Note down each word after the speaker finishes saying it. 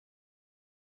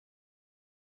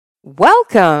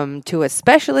Welcome to a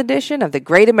special edition of the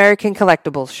Great American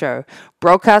Collectibles Show,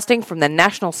 broadcasting from the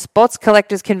National Sports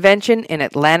Collectors Convention in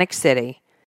Atlantic City.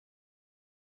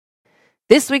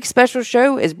 This week's special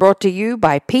show is brought to you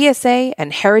by PSA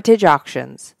and Heritage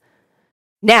Auctions.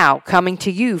 Now, coming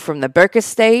to you from the Burkus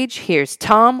stage, here's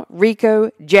Tom,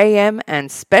 Rico, JM,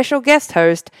 and special guest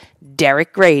host,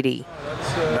 Derek Grady.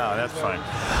 No, that's fine.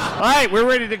 All right, we're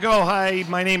ready to go. Hi,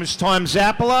 my name is Tom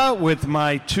Zappola with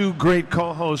my two great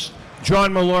co-hosts,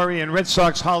 John Mallory and Red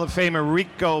Sox Hall of Famer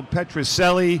Rico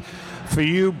Petrocelli. For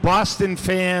you Boston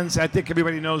fans, I think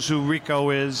everybody knows who Rico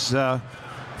is.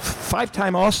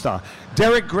 Five-time All-Star.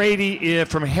 Derek Grady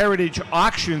from Heritage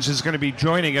Auctions is going to be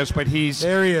joining us, but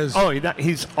There he is. Oh,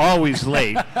 he's always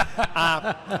late.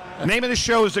 Name of the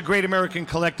show is the Great American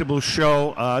Collectibles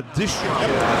Show. This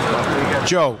show...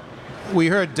 Joe, we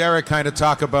heard Derek kind of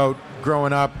talk about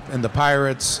growing up and the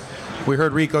Pirates. We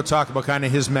heard Rico talk about kind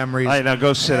of his memories. All right, now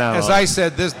go sit down. As I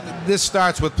said, this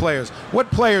starts with players. What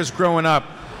players growing up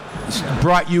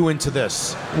brought you into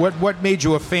this? What made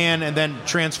you a fan and then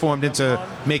transformed into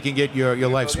making it your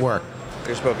life's work?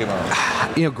 Here's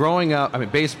Pokemon. You know, growing up, I mean,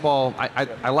 baseball,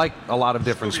 I like a lot of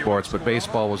different sports, but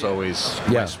baseball was always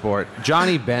my sport.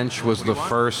 Johnny Bench was the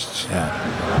first,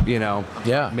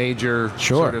 major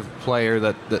sort of player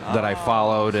that I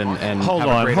followed and Hold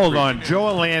on. Joe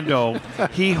Orlando,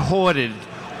 he hoarded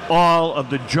all of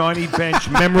the Johnny Bench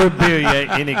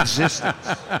memorabilia in existence.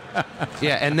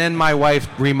 Yeah, and then my wife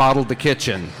remodeled the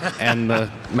kitchen, and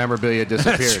the memorabilia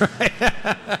disappeared.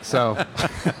 That's right. So...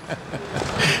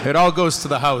 It all goes to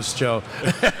the house, Joe.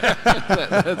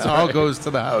 It all goes to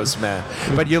the house, man.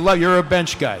 But you're a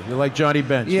Bench guy. You like Johnny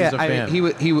Bench. Yeah, He's a fan. I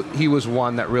mean, he was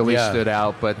one that really stood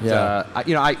out. But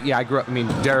I grew up. I mean,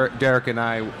 Derek and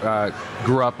I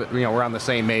grew up. We're on the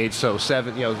same age, so the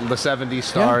 '70s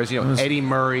stars. Eddie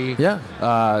Murray.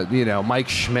 Mike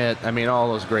Schmidt. I mean,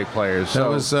 all those great players. That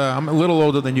was. I'm a little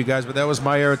older than you guys, but that was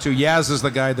my era too. Yaz is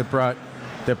the guy that brought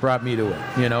me to it,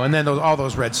 and then all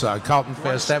those Red Sox, Carlton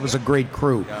Fisk, that was a great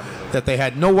crew that they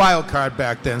had. No wild card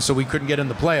back then, so we couldn't get in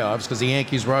the playoffs because the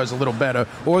Yankees were always a little better,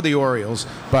 or the Orioles,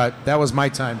 but that was my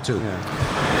time too.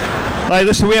 All right,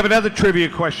 listen, we have another trivia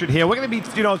question here. We're going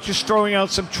to be, just throwing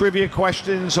out some trivia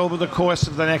questions over the course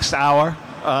of the next hour.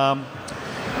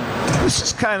 This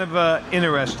is kind of an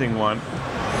interesting one.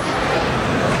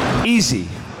 Easy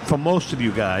for most of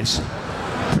you guys,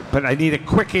 but I need a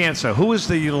quick answer. Who is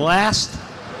the last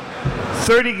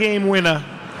 30-game winner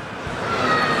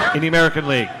in the American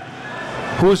League?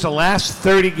 Who is the last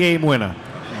 30-game winner?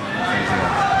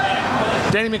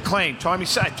 Denny McClain. Tom,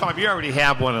 you already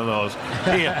have one of those.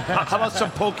 Here, how about some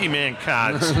Pokemon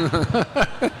cards?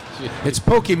 It's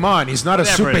Pokemon. He's not a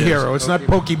superhero. It's not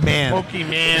Pokemon.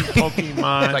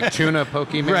 Pokemon. Like tuna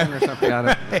Pokemon or something.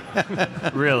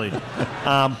 Right. Really.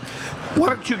 Why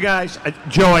don't you guys,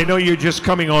 Joe, I know you're just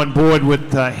coming on board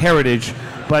with Heritage,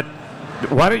 but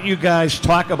why don't you guys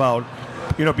talk about,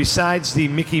 besides the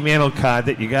Mickey Mantle card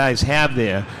that you guys have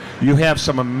there, you have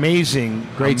some amazing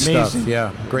stuff.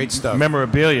 Yeah, great stuff.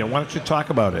 Memorabilia. Why don't you talk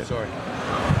about it? Sorry.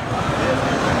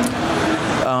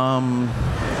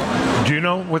 Do you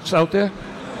know what's out there?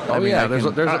 There's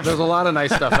a lot of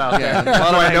nice stuff out there. A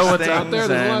lot of nice know what's things out there?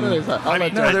 There's a lot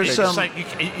of nice stuff. there's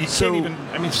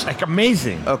some. It's like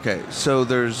amazing. Okay, so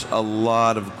there's a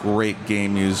lot of great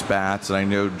game used bats, and I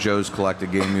know Joe's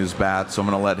collected game used bats, so I'm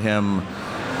going to let him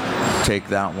take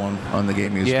that one on the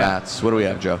game used bats. What do we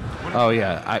have, Joe? Oh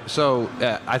yeah.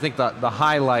 I think the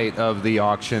highlight of the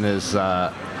auction is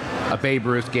a Babe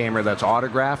Ruth gamer that's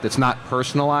autographed. It's not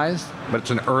personalized, but it's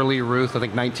an early Ruth, I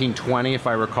think 1920, if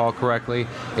I recall correctly.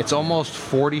 It's almost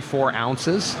 44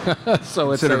 ounces.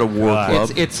 So it's considered a war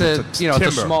club. It's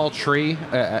a small tree,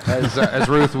 as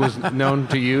Ruth was known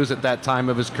to use at that time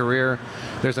of his career.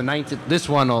 There's this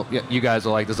one you guys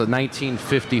will like. There's a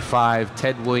 1955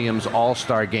 Ted Williams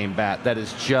All-Star Game bat that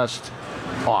is just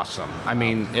awesome. I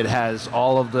mean, it has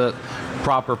all of the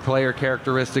proper player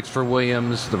characteristics for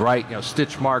Williams, the right,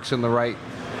 stitch marks in the right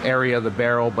area of the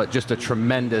barrel, but just a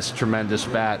tremendous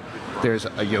bat. There's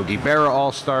a Yogi Berra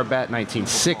All-Star bat,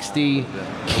 1960.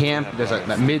 There's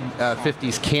a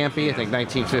mid-50s Campy, I think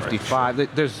 1955.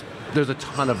 There's a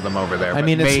ton of them over there. I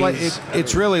mean,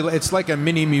 it's like a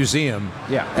mini museum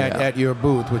at your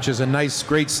booth, which is a nice,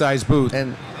 great size booth.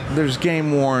 And there's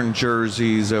game-worn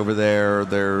jerseys over there.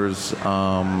 There's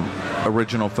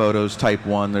original photos, Type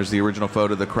 1. There's the original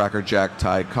photo of the Cracker Jack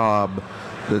Ty Cobb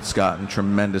that's gotten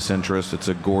tremendous interest. It's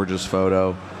a gorgeous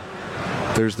photo.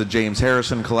 There's the James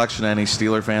Harrison collection. Any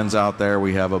Steeler fans out there,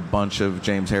 we have a bunch of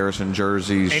James Harrison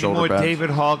jerseys, shoulder pads. Any more David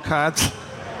Hall cards?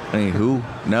 Any who?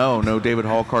 No David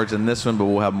Hall cards in this one, but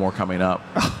we'll have more coming up.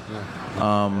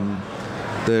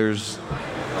 There's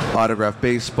autographed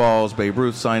baseballs, Babe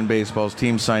Ruth signed baseballs,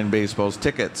 team signed baseballs,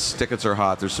 tickets. Tickets are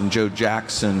hot. There's some Joe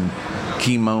Jackson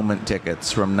key moment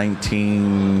tickets from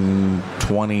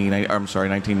 1919,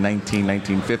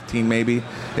 1915 maybe.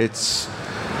 It's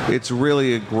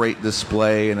really a great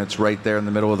display, and it's right there in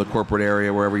the middle of the corporate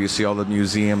area wherever you see all the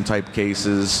museum type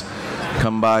cases.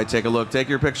 Come by, take a look, take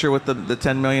your picture with the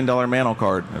 $10 million mantle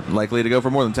card. Likely to go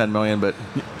for more than $10 million, but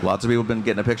lots of people have been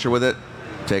getting a picture with it.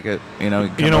 Take it,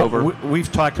 come over.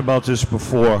 We've talked about this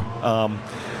before.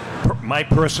 My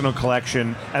personal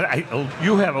collection, and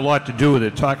you have a lot to do with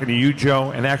it, talking to you, Joe,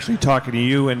 and actually talking to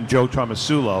you and Joe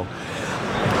Tomasulo.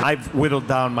 I've whittled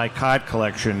down my card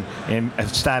collection and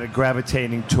have started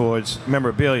gravitating towards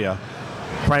memorabilia,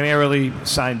 primarily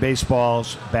signed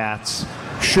baseballs, bats.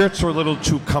 Shirts are a little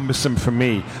too cumbersome for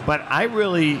me, but I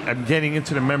really am getting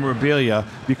into the memorabilia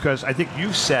because I think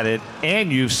you've said it,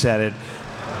 and you've said it.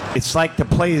 It's like the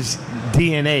player's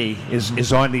DNA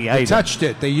is on the item. They touched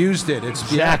it. They used it. It's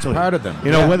exactly part of them.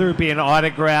 Whether it be an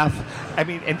autograph. I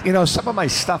mean, and some of my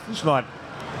stuff is not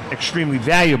extremely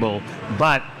valuable,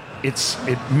 but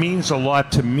it means a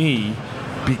lot to me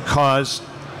because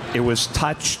it was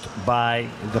touched by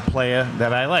the player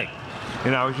that I like.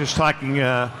 I was just talking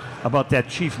about that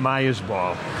Chief Myers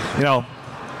ball.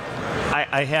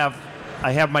 I have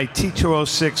my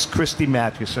T206 Christy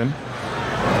Mathewson.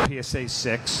 PSA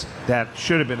 6. That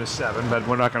should have been a 7, but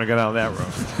we're not going to go down that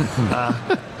road.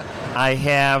 I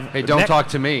have... Hey, don't talk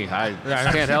to me. I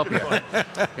can't help you.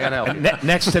 Can't help you.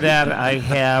 Next to that, I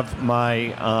have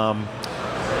my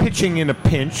Pitching in a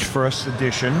Pinch, first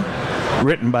edition,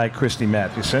 written by Christy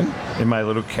Mathewson in my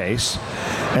little case.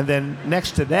 And then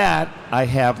next to that, I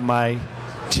have my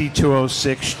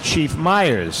T206 Chief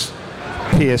Myers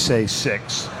PSA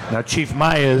 6. Now, Chief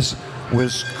Myers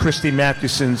was Christy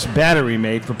Mathewson's battery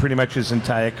mate for pretty much his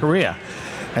entire career.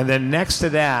 And then next to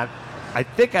that, I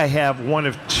think I have one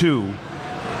of two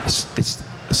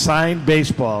signed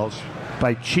baseballs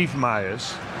by Chief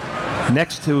Myers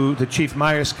next to the Chief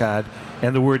Myers card,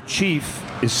 and the word Chief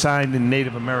is signed in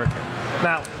Native American.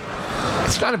 Now,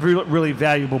 it's not a really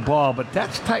valuable ball, but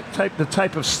that's the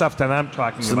type of stuff that I'm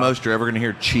talking it's about. The most you're ever going to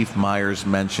hear Chief Myers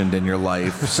mentioned in your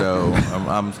life, so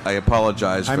I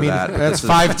apologize for that. That's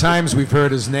 5 times we've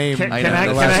heard his name in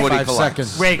the last 5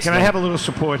 seconds. Wait, can I have a little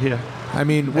support here? I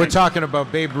mean, we're talking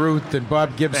about Babe Ruth and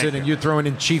Bob Gibson, and you're throwing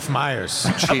in Chief Myers.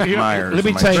 Chief Myers. Let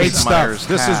me tell you Great stuff.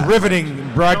 This is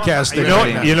riveting broadcasting.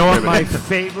 You know what my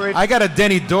favorite... I got a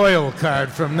Denny Doyle card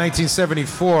from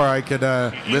 1974. I could...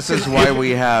 This is why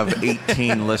we have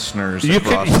 18 listeners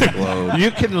across the globe.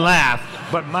 You can laugh,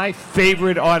 but my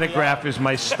favorite autograph is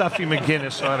my Stuffy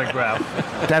McGinnis autograph.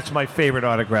 That's my favorite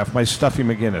autograph, my Stuffy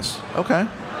McGinnis. Okay.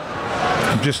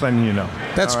 I'm just letting you know.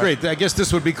 That's great. I guess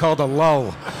this would be called a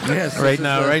lull. Yes. Right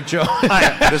now, right, Joe?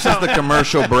 This is the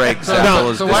commercial break. So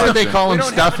why did they call him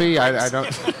Stuffy? I don't.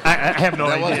 I have no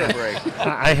idea. That was a break.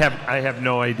 I have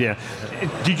no idea.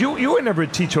 Did you were never a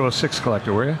T206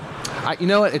 collector, were you? You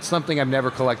know what? It's something I've never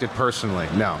collected personally.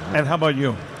 No. And how about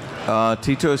you?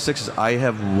 T206, I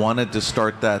have wanted to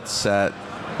start that set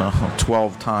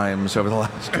 12 times over the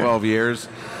last 12 years.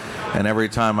 And every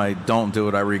time I don't do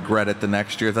it, I regret it the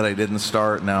next year that I didn't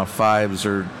start. Now 5s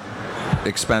are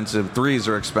expensive, 3s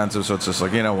are expensive, so it's just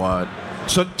like, you know what?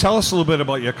 So tell us a little bit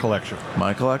about your collection.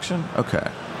 My collection? Okay.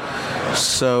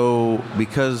 So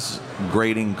because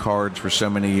grading cards for so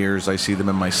many years, I see them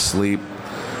in my sleep.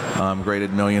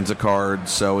 Graded millions of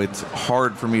cards, so it's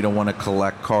hard for me to want to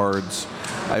collect cards.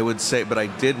 I would say, but I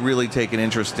did really take an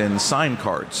interest in signed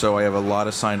cards. So I have a lot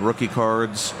of signed rookie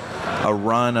cards, a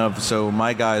run of, so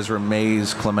my guys were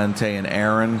Mays, Clemente, and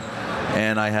Aaron.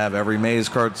 And I have every Mays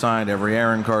card signed, every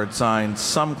Aaron card signed,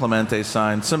 some Clemente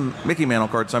signed, some Mickey Mantle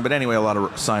card signed, but anyway, a lot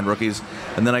of signed rookies.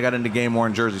 And then I got into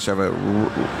game-worn jerseys. So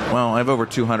I have over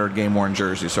 200 game-worn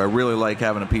jerseys, so I really like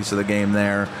having a piece of the game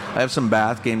there. I have some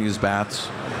game-used bats.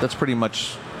 That's pretty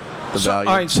much the value.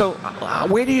 All right, so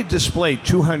where do you display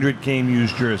 200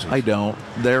 game-used jerseys? I don't.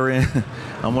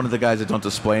 I'm one of the guys that don't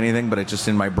display anything, but it's just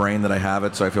in my brain that I have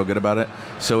it, so I feel good about it.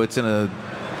 So it's in a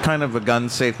kind of a gun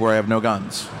safe where I have no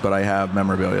guns, but I have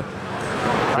memorabilia.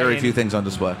 Very few things on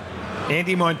display.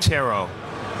 Andy Montero,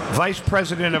 Vice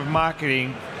President of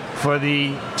Marketing for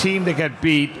the team that got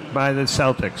beat by the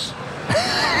Celtics.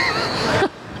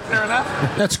 Fair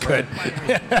enough? That's good.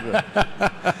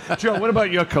 Joe, what about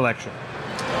your collection?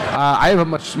 I have a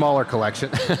much smaller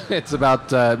collection. It's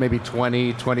about maybe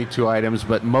 20, 22 items,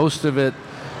 but most of it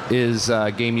is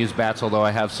game-used bats, although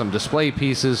I have some display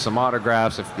pieces, some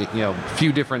autographs, a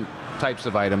few different types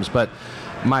of items. But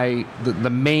the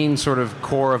main sort of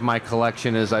core of my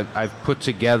collection is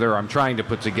I'm trying to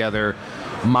put together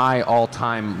my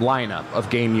all-time lineup of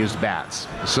game used bats.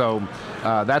 So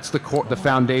that's the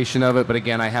foundation of it. But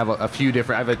again, I have a few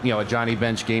different. I have a Johnny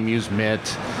Bench game used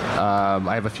mitt.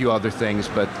 I have a few other things,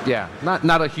 but yeah,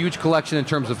 not a huge collection in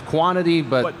terms of quantity,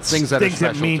 but things that are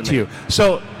special that mean to me. you.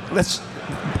 So let's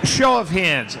show of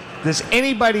hands. Does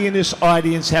anybody in this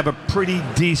audience have a pretty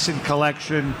decent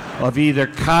collection of either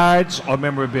cards or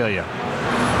memorabilia?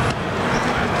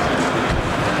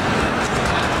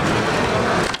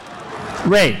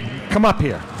 Ray, come up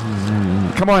here.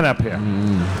 Come on up here.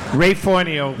 Ray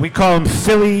Fornio, we call him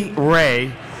Philly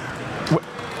Ray.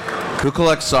 Who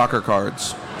collects soccer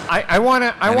cards? I want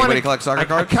to. Anybody collect soccer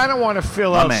cards? I kind of want to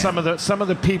fill out some of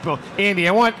the people. Andy,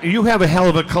 you have a hell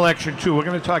of a collection too. We're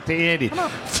going to talk to Andy.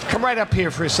 Come right up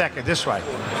here for a second. This way.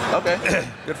 Okay.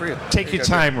 Good for you. Take your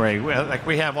time, Ray. Like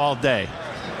we have all day.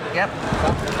 Yep.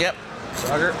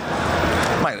 Soccer.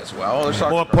 Might as well. There's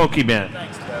soccer More cards. Pokemon.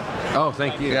 Oh,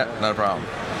 thank you. Yeah, not a problem.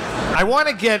 I want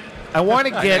to get want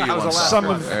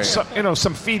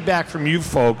some feedback from you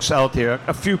folks out there,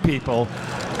 a few people,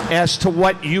 as to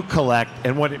what you collect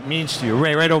and what it means to you.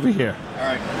 Ray, right over here. All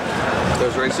right. So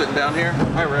is Ray sitting down here?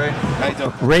 Hi, Ray. How you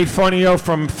doing? Ray Fornio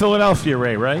from Philadelphia,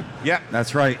 Ray, right? Yeah,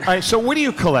 that's right. All right, so what do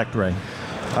you collect, Ray?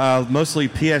 Mostly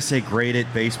PSA graded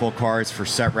baseball cards for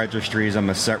set registries. I'm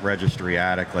a set registry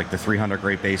addict, like the 300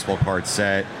 Great Baseball Card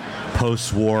set,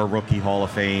 post-war Rookie Hall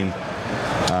of Fame.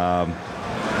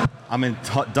 I'm in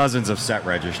dozens of set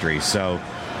registries, so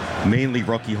mainly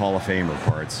Rookie Hall of Famer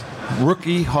cards.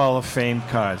 Rookie Hall of Fame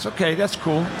cards. Okay, that's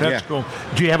cool. That's cool.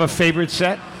 Do you have a favorite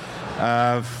set?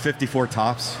 54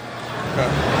 tops.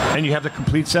 And you have the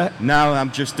complete set? No,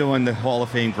 I'm just doing the Hall of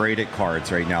Fame graded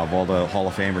cards right now of all the Hall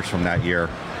of Famers from that year.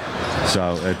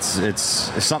 So it's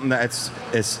something that's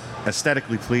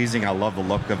aesthetically pleasing. I love the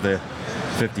look of the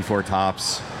 54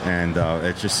 tops, and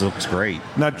it just looks great.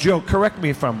 Now, Joe, correct me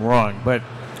if I'm wrong, but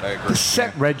the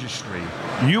set registry,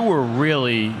 you were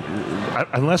really,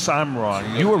 unless I'm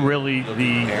wrong, you were really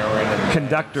the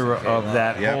conductor of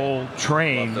that whole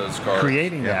train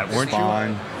creating that, weren't you?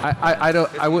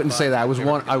 I wouldn't say that. I was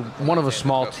one of a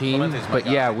small team, but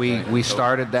yeah, we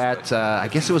started that. I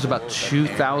guess it was about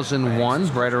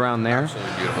 2001, right around there,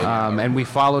 and we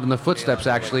followed in the footsteps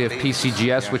actually of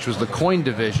PCGS, which was the coin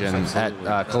division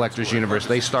at Collectors Universe.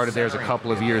 They started theirs a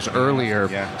couple of years earlier,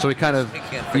 so we kind of,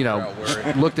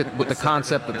 looked at the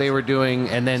concept that they were doing,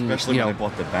 and then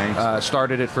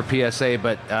started it for PSA.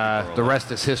 But the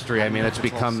rest is history. I mean, it's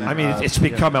become.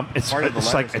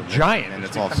 It's like a giant. And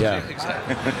it's all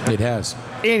it has.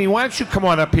 Andy, why don't you come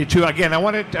on up here too? Again, I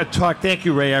want to talk. Thank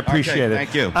you, Ray. I appreciate it.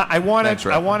 Thank you. I want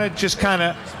to just kind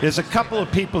of. There's a couple of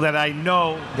people that I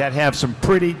know that have some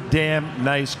pretty damn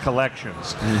nice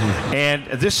collections, and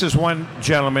this is one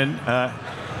gentleman,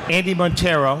 Andy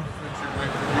Montero.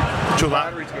 Too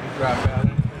loud.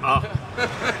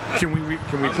 Can we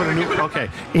put a new? Okay,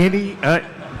 Andy.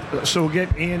 So we'll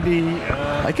get Andy.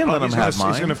 I can let him have mine.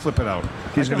 He's going to flip it out.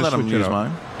 He's going to let him use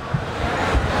mine.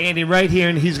 Andy, right here,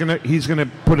 and he's gonna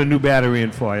put a new battery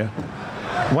in for you.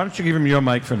 Why don't you give him your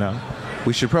mic for now?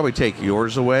 We should probably take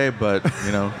yours away, but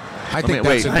I think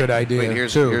that's a good idea. Wait,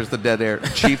 here's the dead air.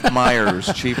 Chief Myers,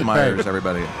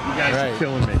 everybody. You guys are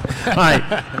killing me. All right,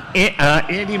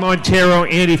 Andy Montero.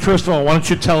 Andy, first of all, why don't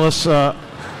you tell us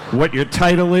what your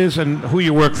title is and who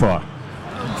you work for?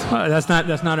 That's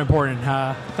not important.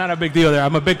 It's not a big deal there.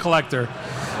 I'm a big collector,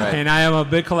 and I am a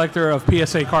big collector of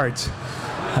PSA cards.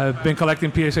 I've been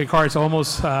collecting PSA cards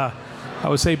almost, I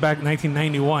would say, back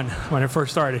 1991 when I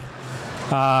first started.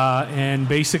 And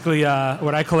basically,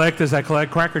 what I collect is I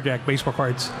collect Cracker Jack baseball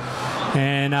cards.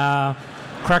 And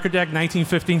Cracker Jack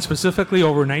 1915 specifically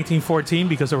over 1914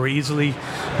 because they were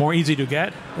more easy to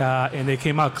get, and they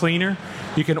came out cleaner.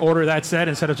 You can order that set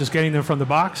instead of just getting them from the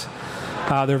box.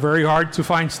 They're very hard to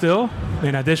find still.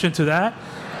 In addition to that,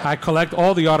 I collect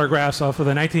all the autographs of the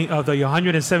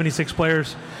 176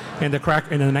 players in the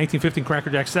 1915 Cracker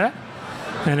Jack set.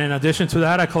 And in addition to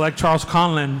that, I collect Charles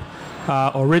Conlon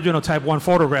original Type 1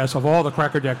 photographs of all the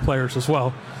Cracker Jack players as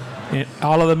well. And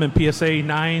all of them in PSA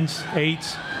 9s,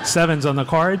 8s, 7s on the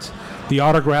cards. The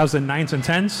autographs in 9s and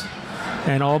 10s.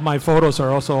 And all my photos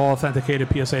are also all authenticated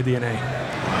PSA DNA.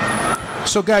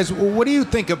 So, guys, what do you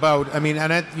think about,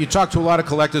 you talk to a lot of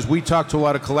collectors, we talk to a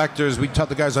lot of collectors, we talk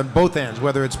to guys on both ends,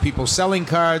 whether it's people selling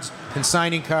cards and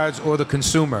signing cards or the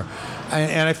consumer.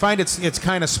 And I find it's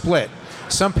kind of split.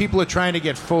 Some people are trying to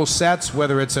get full sets,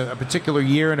 whether it's a particular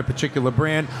year and a particular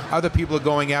brand. Other people are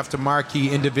going after marquee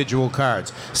individual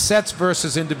cards. Sets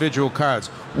versus individual cards.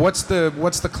 What's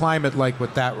the climate like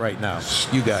with that right now,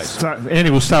 you guys? Andy,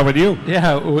 we'll start with you.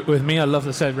 Yeah, with me, I love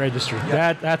the set registry.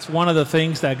 Yeah. That's one of the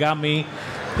things that got me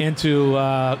into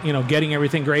getting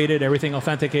everything graded, everything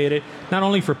authenticated, not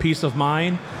only for peace of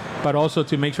mind, but also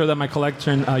to make sure that my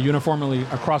collection uniformly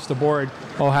across the board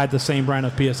all had the same brand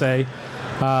of PSA.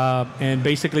 And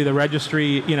basically the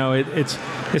registry,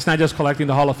 it's not just collecting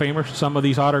the Hall of Famers. Some of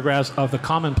these autographs of the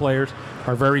common players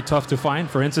are very tough to find.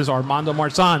 For instance, Armando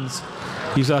Marzans.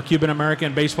 He's a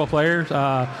Cuban-American baseball player.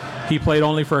 He played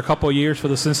only for a couple of years for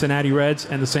the Cincinnati Reds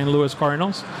and the St. Louis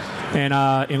Cardinals. And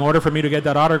in order for me to get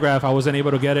that autograph, I wasn't able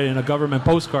to get it in a government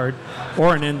postcard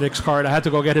or an index card. I had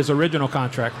to go get his original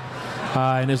contract.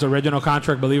 And his original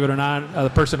contract, believe it or not, the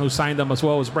person who signed them as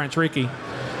well was Branch Rickey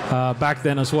back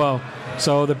then as well.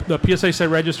 So the PSA set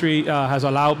registry has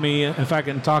allowed me, in fact,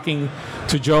 in talking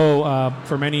to Joe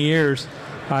for many years,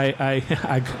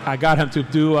 I got him to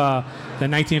do the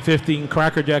 1915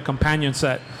 Cracker Jack companion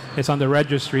set. It's on the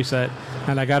registry set,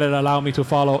 and I got it to allow me to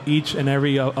follow each and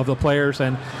every of the players.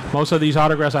 And most of these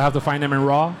autographs, I have to find them in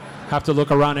RAW, have to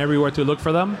look around everywhere to look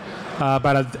for them.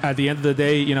 But at the end of the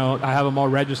day, I have them all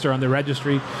registered on the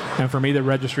registry, and for me, the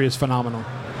registry is phenomenal.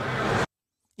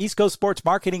 East Coast Sports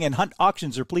Marketing and Hunt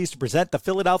Auctions are pleased to present the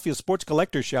Philadelphia Sports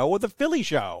Collector Show, or the Philly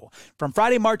Show, from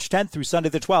Friday, March 10th through Sunday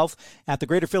the 12th at the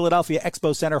Greater Philadelphia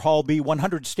Expo Center, Hall B,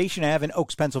 100 Station Ave in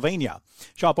Oaks, Pennsylvania.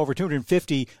 Shop over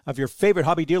 250 of your favorite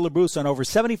hobby dealer booths on over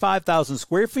 75,000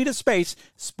 square feet of space.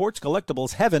 Sports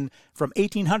Collectibles heaven from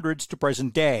 1800s to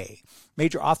present day.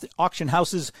 Major auction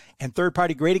houses and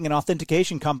third-party grading and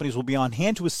authentication companies will be on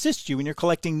hand to assist you in your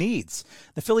collecting needs.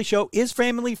 The Philly Show is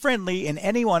family-friendly, and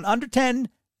anyone under 10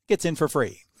 gets in for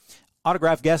free.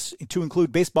 Autograph guests to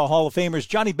include Baseball Hall of Famers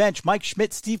Johnny Bench, Mike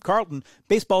Schmidt, Steve Carlton,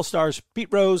 baseball stars Pete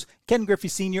Rose, Ken Griffey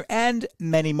Sr., and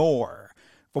many more.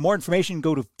 For more information,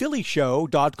 go to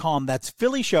phillyshow.com. That's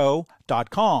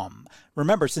phillyshow.com.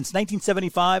 Remember, since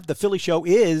 1975, the Philly Show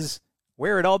is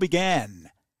where it all began.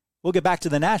 We'll get back to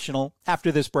the National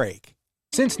after this break.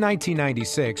 Since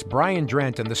 1996, Brian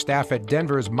Drent and the staff at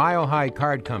Denver's Mile High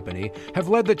Card Company have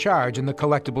led the charge in the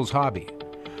collectibles hobby.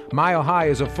 Mile High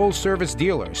is a full-service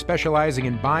dealer specializing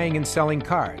in buying and selling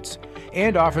cards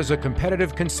and offers a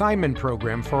competitive consignment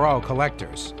program for all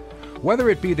collectors. Whether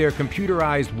it be their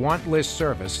computerized want list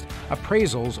service,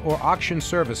 appraisals, or auction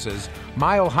services,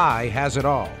 Mile High has it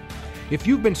all. If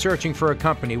you've been searching for a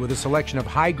company with a selection of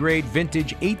high-grade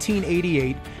vintage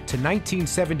 1888 to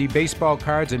 1970 baseball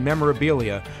cards and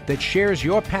memorabilia that shares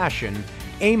your passion,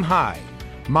 aim high,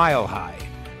 Mile High.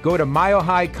 Go to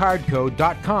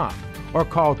milehighcardco.com or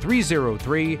call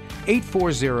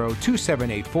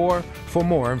 303-840-2784 for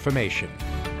more information.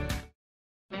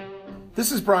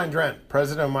 This is Brian Drent,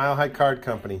 president of Mile High Card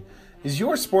Company. Is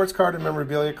your sports card and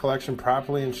memorabilia collection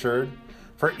properly insured?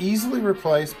 For easily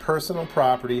replaced personal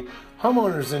property,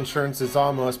 homeowners insurance is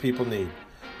all most people need.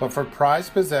 But for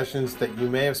prized possessions that you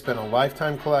may have spent a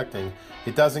lifetime collecting,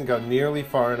 it doesn't go nearly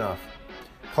far enough.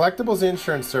 Collectibles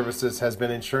Insurance Services has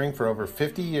been insuring for over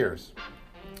 50 years.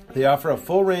 They offer a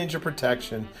full range of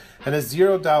protection and a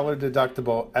 $0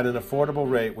 deductible at an affordable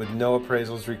rate with no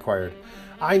appraisals required.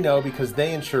 I know because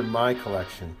they insure my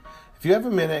collection. If you have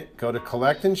a minute, go to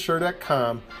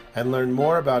collectinsure.com and learn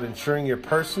more about insuring your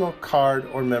personal card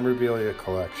or memorabilia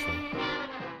collection.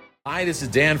 Hi, this is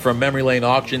Dan from Memory Lane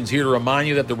Auctions, here to remind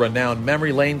you that the renowned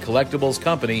Memory Lane Collectibles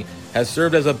Company has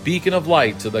served as a beacon of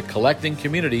light to the collecting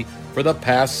community for the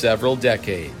past several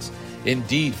decades.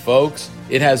 Indeed, folks,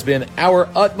 it has been our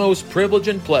utmost privilege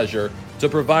and pleasure to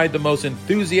provide the most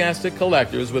enthusiastic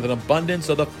collectors with an abundance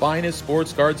of the finest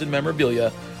sports cards and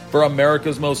memorabilia for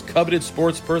America's most coveted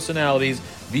sports personalities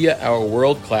via our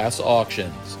world-class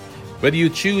auctions. Whether you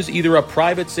choose either a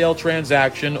private sale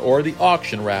transaction or the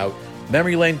auction route,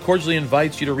 Memory Lane cordially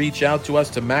invites you to reach out to us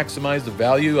to maximize the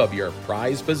value of your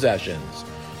prized possessions.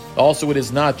 Also, it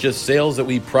is not just sales that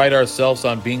we pride ourselves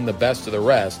on being the best of the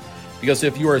rest, because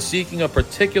if you are seeking a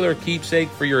particular keepsake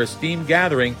for your esteemed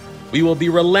gathering, we will be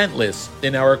relentless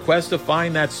in our quest to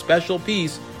find that special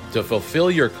piece to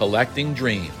fulfill your collecting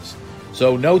dreams.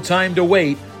 So no time to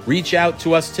wait. Reach out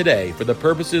to us today for the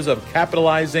purposes of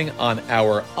capitalizing on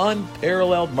our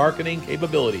unparalleled marketing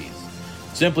capabilities.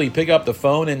 Simply pick up the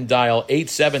phone and dial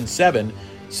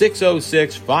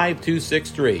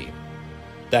 877-606-5263.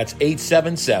 That's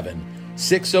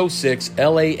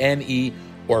 877-606-LANE,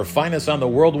 or find us on the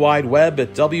World Wide Web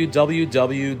at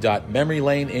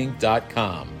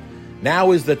www.memorylaneinc.com.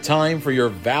 Now is the time for your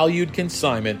valued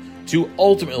consignment to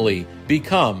ultimately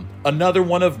become another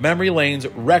one of Memory Lane's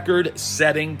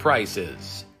record-setting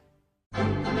prices.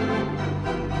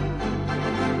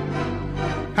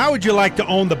 How would you like to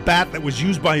own the bat that was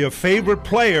used by your favorite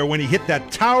player when he hit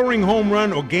that towering home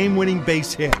run or game-winning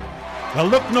base hit? Now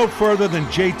look no further than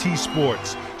JT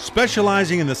Sports,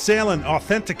 specializing in the sale and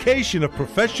authentication of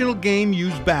professional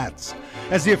game-used bats.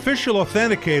 As the official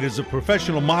authenticators of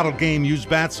professional model game-used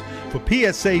bats for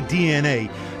PSA DNA,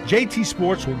 JT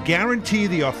Sports will guarantee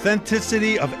the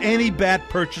authenticity of any bat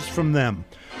purchased from them.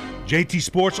 JT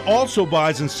Sports also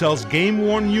buys and sells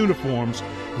game-worn uniforms,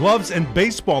 gloves, and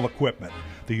baseball equipment.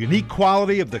 The unique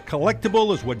quality of the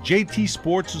collectible is what JT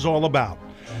Sports is all about.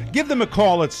 Give them a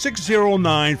call at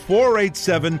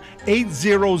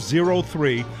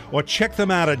 609-487-8003 or check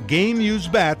them out at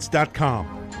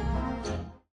GameUseBats.com.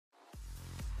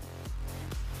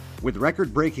 With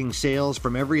record-breaking sales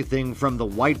from everything from the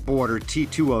white border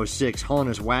T206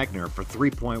 Honus Wagner for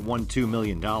 $3.12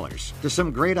 million to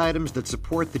some great items that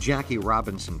support the Jackie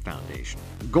Robinson Foundation,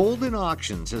 Golden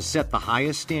Auctions has set the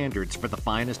highest standards for the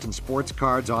finest in sports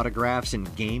cards, autographs,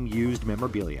 and game-used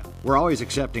memorabilia. We're always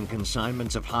accepting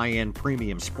consignments of high-end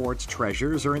premium sports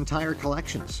treasures or entire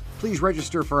collections. Please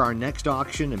register for our next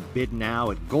auction and bid now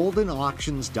at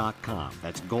goldenauctions.com.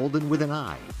 That's golden with an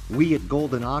I. We at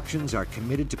Golden Auctions are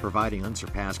committed to providing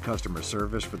unsurpassed customer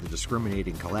service for the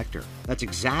discriminating collector. That's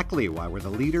exactly why we're the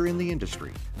leader in the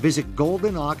industry. Visit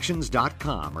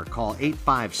goldenauctions.com or call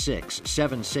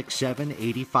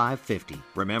 856-767-8550.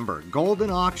 Remember, Golden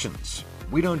Auctions.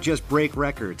 We don't just break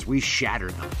records, we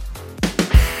shatter them.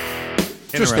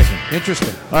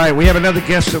 Interesting. All right, we have another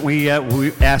guest that we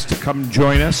asked to come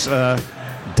join us.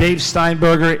 Dave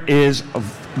Steinberger is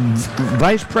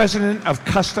Vice President of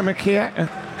Customer Care.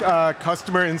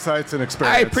 Customer Insights and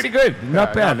Experience. All right, pretty good.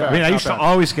 Not bad. I mean, I used to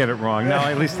always get it wrong. Now,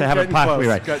 at least I have it possibly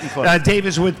right. Dave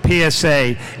is with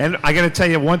PSA, and I got to tell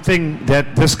you one thing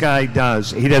that this guy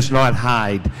does. He does not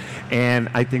hide, and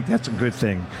I think that's a good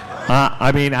thing.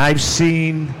 I mean, I've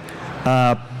seen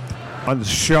on the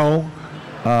show,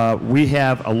 we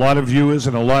have a lot of viewers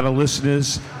and a lot of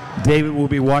listeners. David will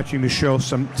be watching the show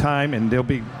sometime, and they'll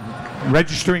be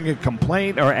registering a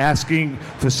complaint or asking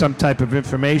for some type of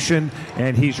information,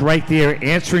 and he's right there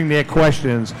answering their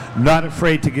questions, not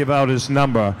afraid to give out his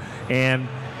number. And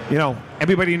you know,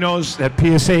 everybody knows that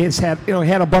PSA has had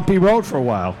a bumpy road for a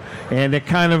while, and it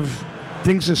kind of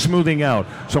things are smoothing out.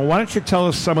 So why don't you tell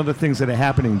us some of the things that are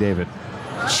happening, David?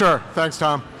 Sure. Thanks,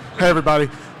 Tom. Hey, everybody.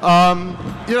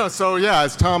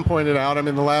 As Tom pointed out, I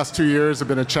mean, the last 2 years have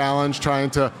been a challenge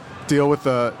trying to deal with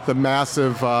the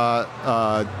massive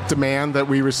demand that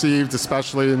we received,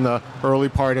 especially in the early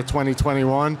part of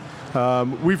 2021.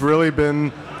 We've really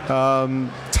been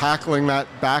tackling that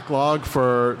backlog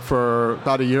for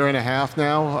about a year and a half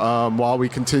now, while we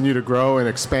continue to grow and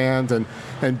expand and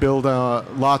build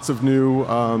lots of new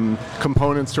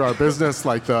components to our business,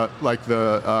 like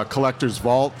the Collector's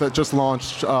Vault that just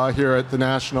launched here at the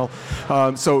National.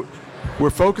 So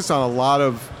we're focused on a lot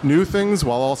of new things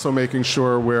while also making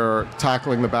sure we're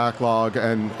tackling the backlog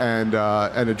and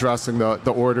addressing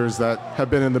the orders that have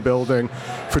been in the building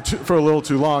for a little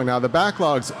too long. Now, the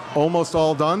backlog's almost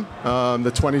all done.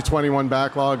 The 2021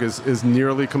 backlog is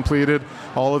nearly completed.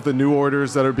 All of the new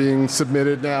orders that are being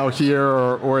submitted now here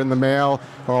or in the mail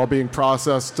are all being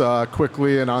processed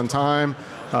quickly and on time.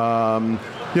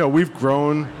 We've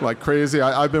grown like crazy.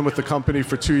 I've been with the company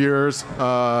for 2 years.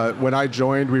 When I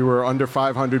joined, we were under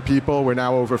 500 people. We're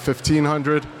now over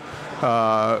 1,500.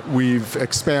 We've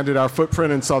expanded our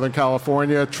footprint in Southern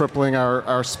California, tripling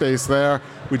our space there.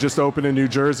 We just opened a New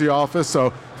Jersey office,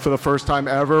 so for the first time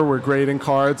ever, we're grading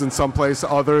cards in some place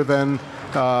other than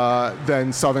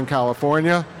Southern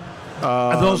California.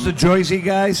 Are those the Jersey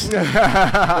guys?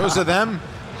 Those are them?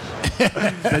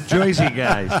 The Jersey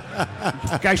guys.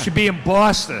 Guys should be in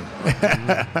Boston.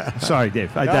 Sorry,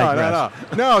 Dave. I digress.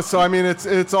 No. So I mean,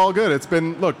 it's all good. It's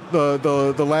been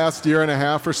the last year and a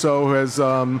half or so has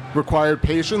required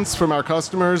patience from our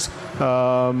customers.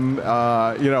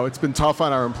 It's been tough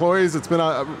on our employees. It's been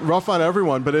rough on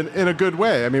everyone, but in a good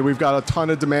way. I mean, we've got a ton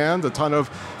of demand, a ton of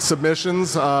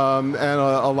submissions, and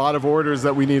a lot of orders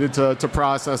that we needed to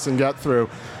process and get through.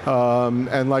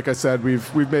 And like I said,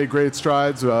 we've made great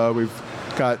strides. We've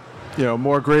got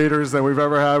more graders than we've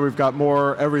ever had. We've got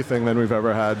more everything than we've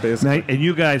ever had, basically. Now, and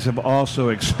you guys have also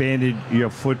expanded your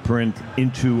footprint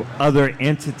into other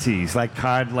entities, like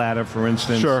Card Ladder, for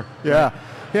instance. Sure. Yeah.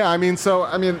 I mean,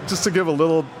 just to give a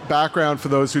little background for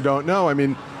those who don't know, I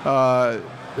mean,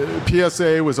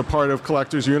 PSA was a part of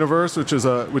Collectors Universe, which was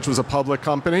a public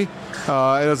company.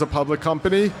 And as a public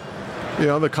company,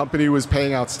 the company was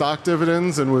paying out stock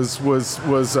dividends and was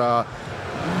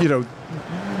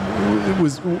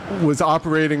was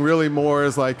operating really more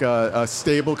as like a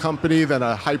stable company than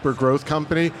a hyper growth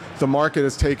company. The market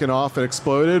has taken off and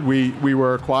exploded. We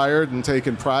were acquired and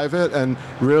taken private, and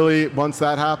really once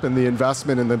that happened, the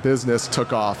investment in the business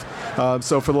took off.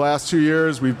 So for the last 2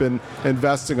 years, we've been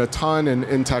investing a ton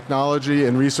in technology,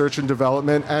 in research and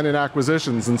development, and in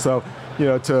acquisitions. And so,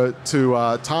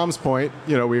 to Tom's point,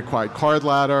 we acquired Card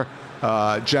Ladder.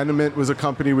 Geniment was a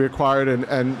company we acquired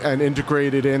and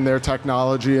integrated in their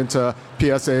technology into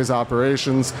PSA's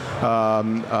operations.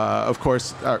 Of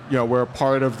course, we're a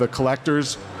part of the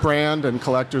Collectors brand, and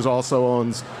Collectors also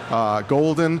owns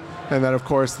Golden. And then, of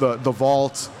course, the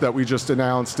Vault that we just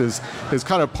announced is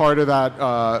kind of part of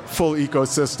that full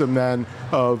ecosystem then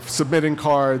of submitting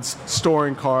cards,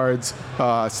 storing cards,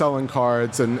 selling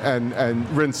cards, and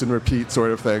rinse and repeat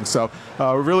sort of thing. So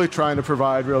we're really trying to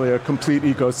provide really a complete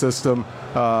ecosystem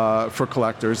for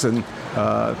collectors. And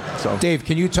so, Dave,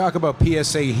 can you talk about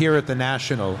PSA here at the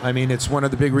National? I mean, it's one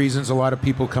of the big reasons a lot of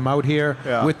people come out here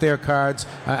with their cards.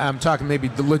 I'm talking maybe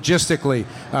logistically,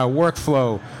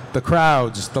 workflow, the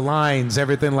crowds, the lines,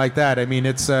 everything like that. I mean,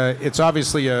 it's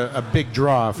obviously a big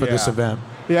draw for this event.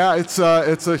 Yeah, it's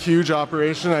a huge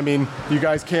operation. I mean, you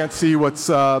guys can't see what's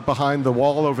behind the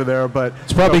wall over there, but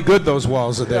it's probably good those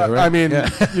walls are there, right? I mean,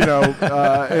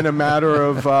 in a matter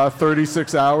of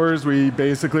 36 hours, we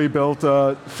basically built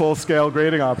a full-scale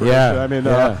grading operation. Yeah, I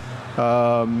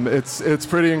mean, it's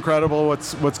pretty incredible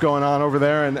what's going on over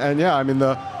there, and I mean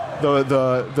the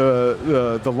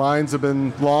lines have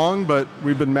been long, but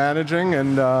we've been managing,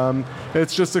 and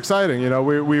it's just exciting.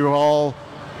 We've all,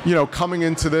 coming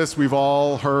into this, we've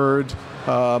all heard,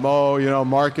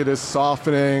 market is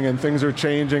softening and things are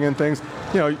changing and things.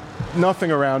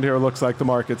 Nothing around here looks like the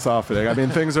market's softening. I mean,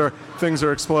 things are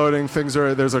exploding.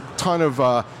 There's a ton of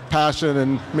passion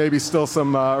and maybe still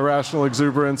some irrational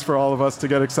exuberance for all of us to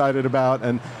get excited about,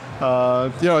 and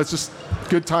it's just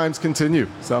good times continue.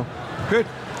 So good.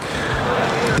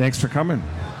 Thanks for coming.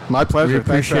 My pleasure. We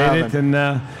appreciate Thanks for it.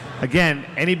 And again,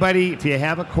 anybody, if you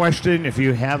have a question, if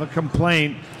you have a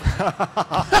complaint,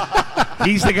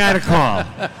 he's the guy to call.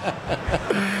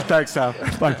 Thanks, Sal.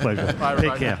 My pleasure.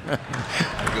 Take care.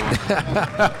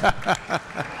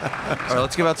 All right,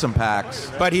 let's give out some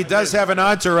packs. But he does have an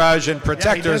entourage and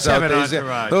protectors out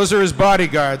there. Those are his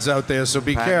bodyguards out there, so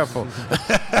be careful.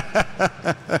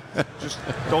 Just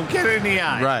don't get it in the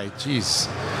eye. Right, jeez.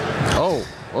 Oh.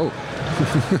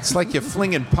 It's like you're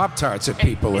flinging Pop-Tarts at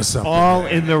people or something. All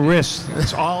in the wrist.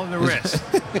 It's all in the wrist.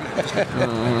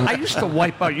 I used to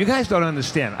wipe out. You guys don't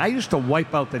understand. I used to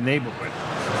wipe out the neighborhood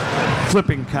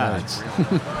flipping cards.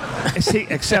 See,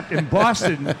 except in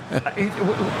Boston,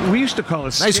 we used to call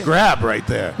it... Nice grab right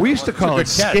there. We used to call it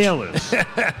scalers.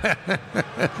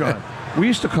 John, we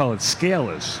used to call it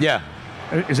scalers. Yeah.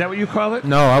 Is that what you call it?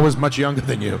 No, I was much younger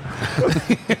than you.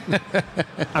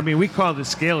 I mean, we called it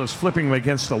scalers flipping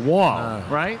against the wall,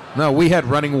 right? No, we had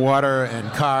running water and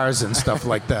cars and stuff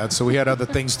like that, so we had other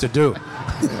things to do.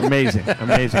 Amazing. All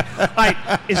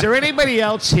right, is there anybody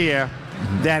else here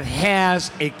that has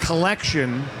a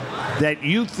collection that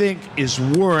you think is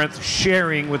worth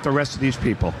sharing with the rest of these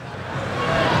people?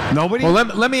 Nobody? Well,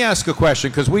 let me ask a question,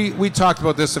 because we talked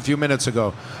about this a few minutes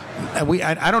ago.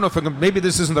 I don't know if maybe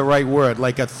this isn't the right word,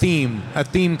 like a theme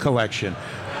collection,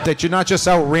 that you're not just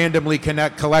out randomly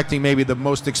collecting maybe the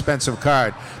most expensive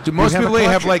card. Do most people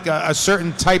have like a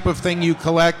certain type of thing you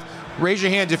collect? Raise your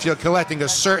hand if you're collecting a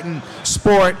certain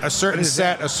sport, a certain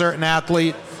set, a certain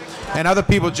athlete. And other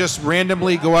people just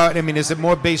randomly go out. I mean, is it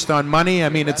more based on money? I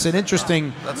mean, it's an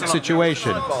interesting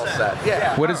situation.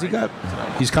 What has he got?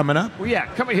 He's coming up? Well, yeah,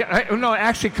 come here. No,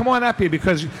 actually, come on up here,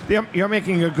 because you're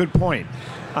making a good point.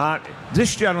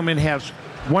 This gentleman has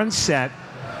one set,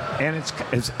 and it's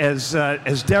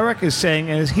as Derek is saying,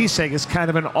 and as he's saying, it's kind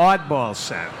of an oddball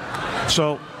set.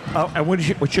 So, and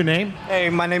what's your name? Hey,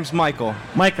 my name's Michael.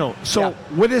 Michael. So,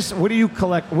 what do you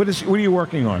collect? What are you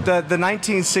working on? The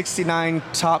 1969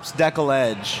 Topps Decal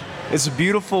Edge. It's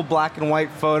beautiful black and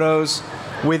white photos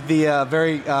with the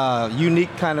very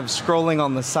unique kind of scrolling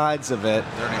on the sides of it.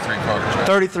 33 cards.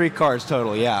 33 cards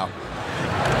total, yeah.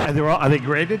 And are they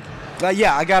graded?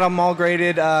 Yeah, I got them all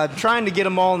graded. Trying to get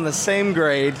them all in the same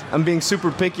grade. I'm being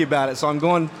super picky about it, so I'm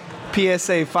going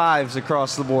PSA 5s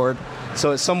across the board.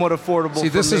 So it's somewhat affordable. See,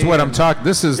 this is what I'm talking.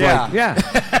 This is like, yeah.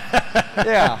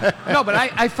 No, but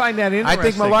I find that interesting. I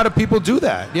think a lot of people do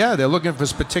that. Yeah, they're looking for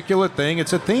this particular thing.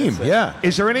 It's a theme. Yeah.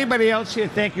 Is there anybody else here?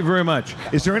 Thank you very much.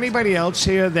 Is there anybody else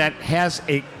here that has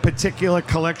a particular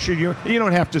collection? You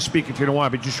don't have to speak if you don't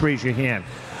want, but just raise your hand.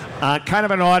 Kind of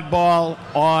an odd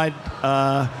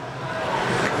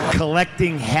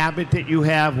collecting habit that you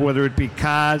have, whether it be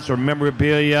cards or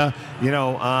memorabilia,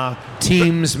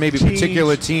 teams, maybe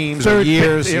particular teams or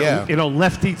years.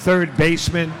 Lefty third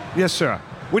baseman. Yes, sir.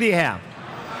 What do you have?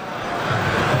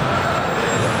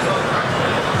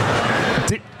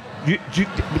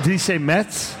 Did he say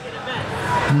Mets?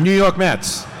 New York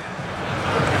Mets.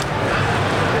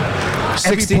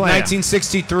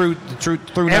 1960 through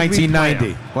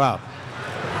 1990.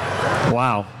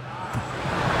 Wow.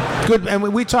 Good, and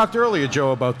we talked earlier,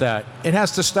 Joe, about that. It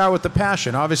has to start with the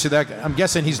passion. Obviously, I'm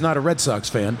guessing he's not a Red Sox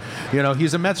fan.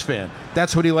 He's a Mets fan.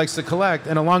 That's what he likes to collect,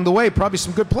 and along the way, probably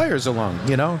some good players along.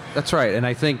 That's right, and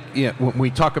I think when we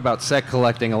talk about set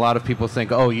collecting, a lot of people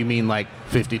think, oh, you mean like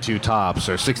 52 tops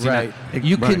or 69. Right.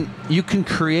 You can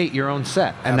create your own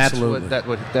set, and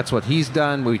that's what he's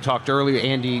done. We talked earlier,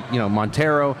 Andy,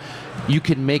 Montero. You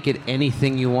can make it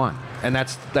anything you want. And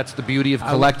that's the beauty of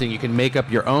collecting. You can make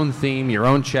up your own theme, your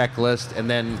own checklist, and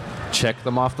then check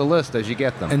them off the list as you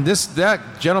get them. And that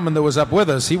gentleman that was up with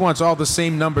us, he wants all the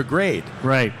same number grade.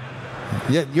 Right.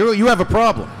 Yeah, you have a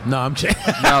problem. No, I'm kidding.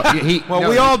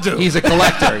 We all do. He's a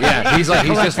collector. Yeah, he's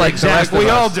just like the rest of us. We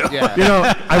all do.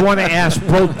 Yeah. I want to ask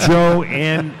both Joe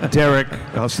and Derek.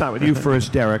 I'll start with you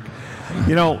first, Derek.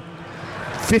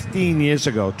 15 years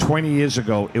ago, 20 years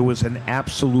ago, it was an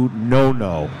absolute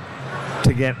no-no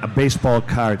to get a baseball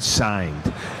card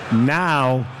signed.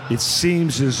 Now it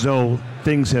seems as though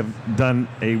things have done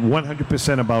a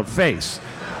 100% about face.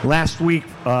 Last week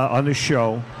on the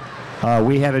show,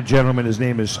 we had a gentleman. His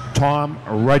name is Tom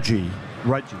Ruggie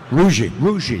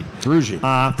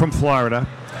from Florida,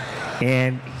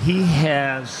 and he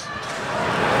has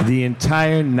the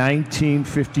entire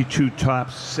 1952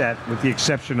 Topps set, with the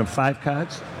exception of 5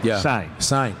 cards,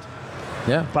 signed.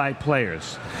 Yeah, by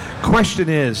players. Question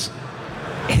is,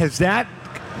 has that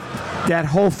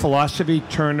whole philosophy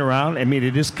turned around? I mean,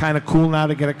 it is kind of cool now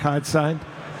to get a card signed.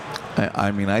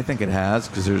 I think it has,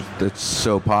 because it's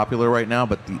so popular right now.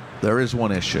 But there is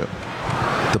one issue: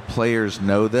 the players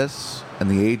know this, and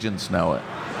the agents know it.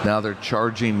 Now they're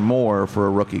charging more for a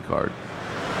rookie card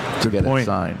to get it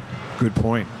signed. Good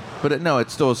point. But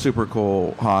it's still a super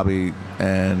cool hobby,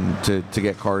 and to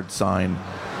get cards signed.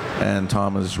 And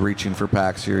Tom is reaching for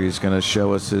packs here. He's going to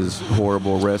show us his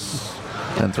horrible wrists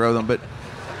and throw them. But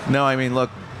no, look,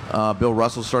 Bill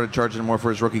Russell started charging more for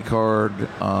his rookie card.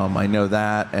 I know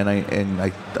that, and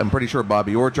I'm pretty sure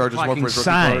Bobby Orr charges more for his rookie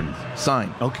card.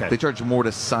 Signed. Okay. They charge more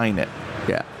to sign it.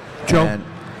 Yeah. Joe,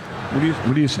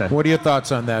 what do you say? What are your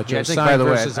thoughts on that, Joe? Yeah, I think, by the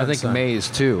way, I think Mays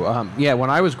too. When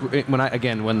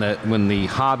the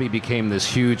hobby became this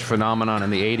huge phenomenon in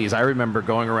the '80s, I remember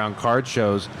going around card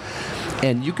shows,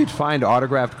 and you could find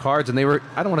autographed cards, and they were,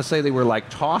 I don't want to say they were like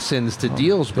toss-ins to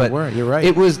deals, but you're right.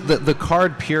 It was the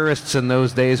card purists in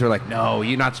those days were like, no,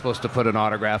 you're not supposed to put an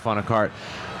autograph on a card.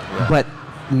 Yeah. But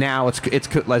now it's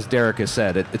as Derek has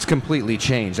said, it's completely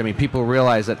changed. People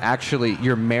realize that actually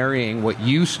you're marrying what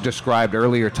you described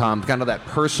earlier, Tom, kind of that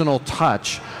personal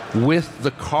touch with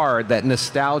the card, that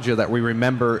nostalgia that we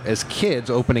remember as kids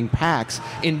opening packs,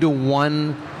 into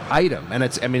one item. And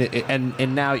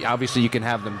and now obviously you can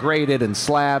have them graded and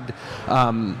slabbed.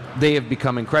 They have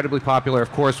become incredibly popular.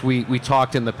 Of course, we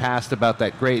talked in the past about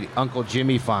that great Uncle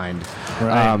Jimmy find,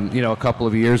 a couple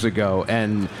of years ago,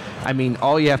 and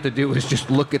all you have to do is just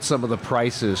look at some of the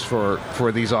prices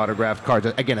for these autographed cards.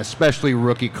 Again, especially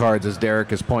rookie cards, as Derek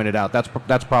has pointed out.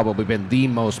 That's probably been the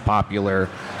most popular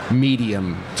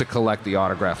medium to collect the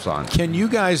autographs on. Can you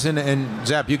guys, and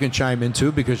Zap, you can chime in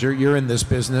too, because you're in this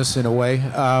business in a way.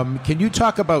 Can you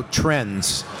talk about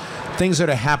trends, things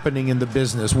that are happening in the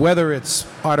business, whether it's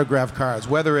autographed cards,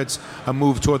 whether it's a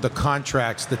move toward the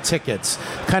contracts, the tickets,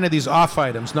 kind of these off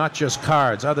items, not just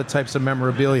cards, other types of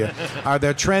memorabilia? Are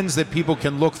there trends that people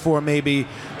can look for maybe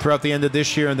throughout the end of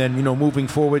this year and then, moving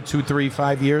forward 2, 3,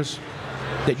 5 years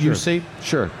that you see?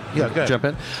 Sure. Yeah, go ahead. Jump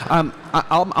in. I'm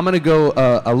going to go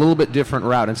a little bit different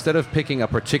route. Instead of picking a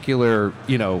particular,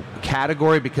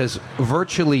 category, because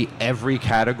virtually every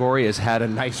category has had a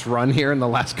nice run here in the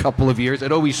last couple of years.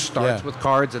 It always starts with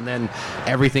cards, and then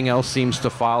everything else seems to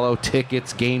follow: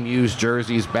 tickets, game used,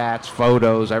 jerseys, bats,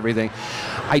 photos, everything.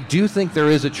 I do think there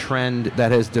is a trend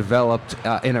that has developed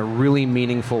in a really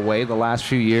meaningful way the last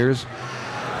few years.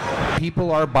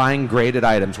 People are buying graded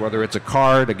items, whether it's a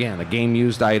card, again, a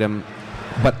game-used item,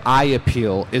 but eye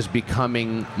appeal is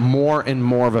becoming more and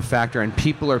more of a factor, and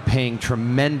people are paying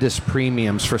tremendous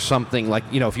premiums for something like,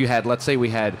 if you had, let's say we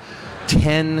had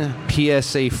 10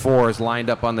 PSA 4s lined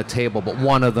up on the table, but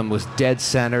one of them was dead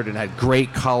centered and had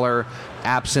great color,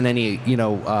 absent any,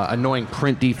 annoying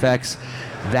print defects.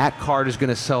 that card is going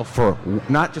to sell for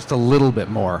not just a little bit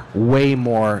more, way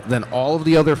more than all of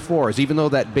the other 4s. Even though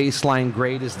that baseline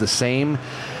grade is the same,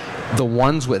 the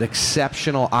ones with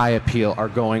exceptional eye appeal are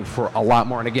going for a lot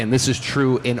more. And again, this is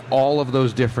true in all of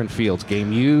those different fields.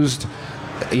 Game used,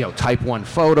 Type 1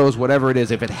 photos, whatever it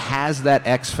is. If it has that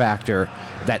X factor,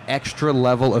 that extra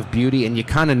level of beauty, and you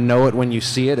kind of know it when you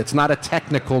see it. It's not a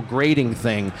technical grading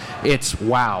thing. It's,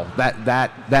 wow,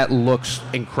 that looks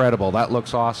incredible. That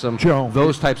looks awesome. Joe,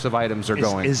 those types of items are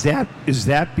going. Is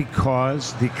that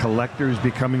because the collector is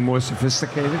becoming more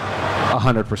sophisticated?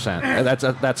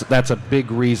 100%. That's a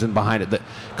big reason behind it. The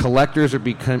collectors are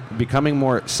becoming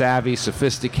more savvy,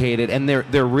 sophisticated, and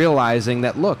they're realizing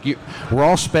that, look, we're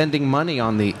all spending money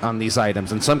on these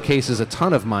items. In some cases, a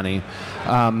ton of money.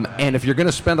 And if you're going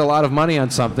to spend a lot of money on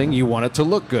something, you want it to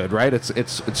look good, right?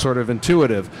 It's sort of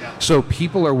intuitive. So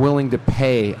people are willing to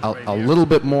pay a little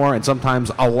bit more and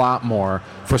sometimes a lot more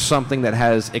for something that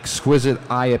has exquisite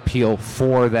eye appeal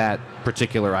for that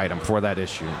particular item, for that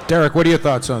issue. Derek, what are your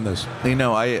thoughts on this?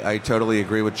 I totally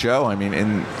agree with Joe. I mean,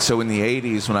 in the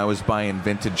 80s when I was buying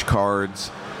vintage cards,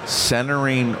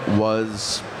 centering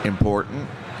was important,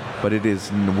 but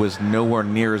was nowhere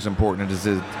near as important as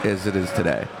it is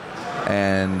today.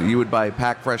 And you would buy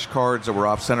pack fresh cards that were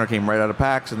off center, came right out of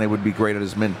packs, and they would be graded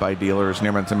as mint by dealers,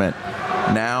 near mint to mint.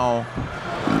 Now,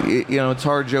 it's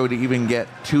hard, Joe, to even get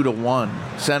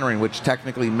 2-to-1 centering, which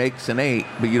technically makes an 8,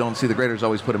 but you don't see the graders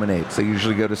always put them in 8s. They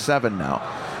usually go to 7 now.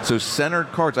 So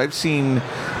centered cards, I've seen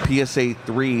PSA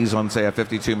 3s on, say, a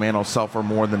 52 mantle sell for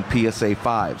more than PSA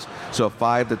 5s. So a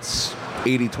 5 that's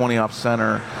 80-20 off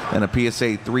center and a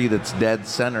PSA 3 that's dead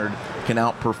centered can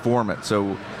outperform it.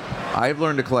 So I've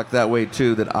learned to collect that way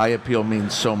too, that eye appeal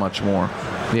means so much more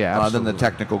than the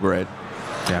technical grade.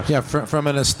 Yeah, from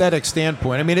an aesthetic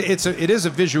standpoint, I mean, it is a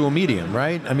visual medium,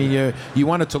 right? I mean, you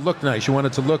want it to look nice. You want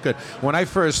it to look good. When I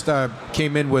first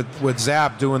came in with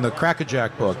Zap doing the Cracker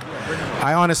Jack book,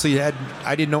 I honestly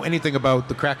I didn't know anything about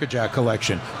the Cracker Jack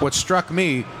collection. What struck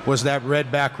me was that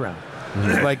red background.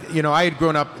 Like, I had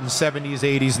grown up in the 70s,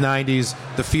 80s, 90s,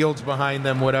 the fields behind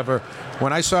them, whatever.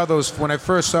 When I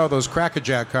first saw those Cracker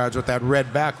Jack cards with that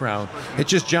red background, it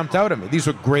just jumped out at me. These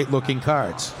were great looking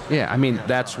cards. Yeah, I mean,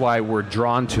 that's why we're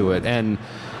drawn to it. And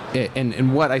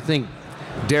what I think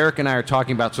Derek and I are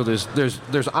talking about, so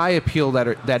there's eye appeal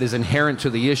that is inherent to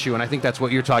the issue, and I think that's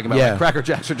what you're talking about. Yeah. Like, Cracker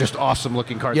Jacks are just awesome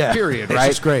looking cards, period, it's right?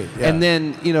 just great. Yeah. And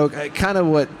then, kind of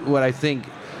what I think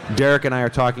Derek and I are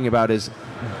talking about is,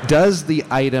 does the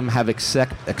item have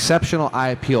exceptional eye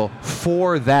appeal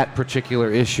for that particular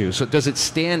issue? So does it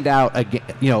stand out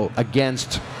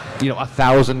against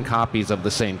 1,000 copies of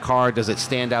the same card? Does it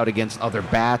stand out against other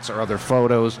bats or other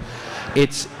photos?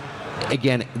 It's,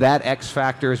 again, that X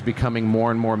factor is becoming more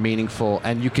and more meaningful,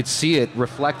 and you could see it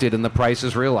reflected in the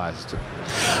prices realized.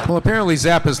 Well, apparently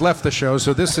Zap has left the show,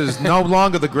 so this is no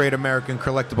longer the Great American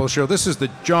Collectible Show. This is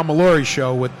the John Mallory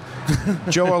Show with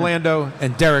Joe Orlando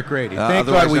and Derek Grady. Thank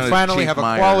God we finally have a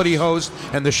quality host,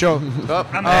 and the show...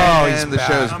 the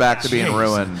show's back to being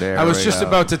ruined. There I was just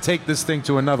about to take this thing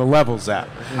to another level, Zap.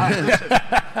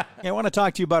 I want to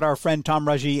talk to you about our friend Tom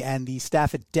Ruggie and the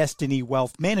staff at Destiny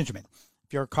Wealth Management.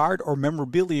 If you're a card or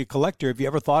memorabilia collector, have you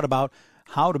ever thought about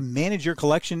how to manage your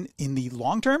collection in the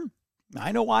long term?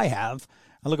 I know I have.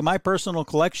 I look at my personal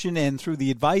collection, and through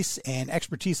the advice and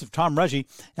expertise of Tom Ruggie,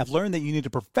 I've learned that you need a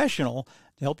professional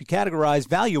to help you categorize,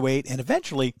 evaluate, and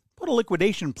eventually put a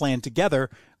liquidation plan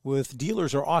together with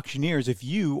dealers or auctioneers if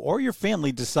you or your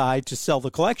family decide to sell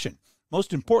the collection.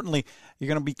 Most importantly, you're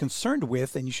going to be concerned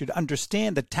with, and you should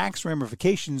understand, the tax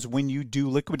ramifications when you do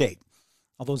liquidate.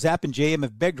 Although Zap and JM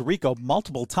have begged Rico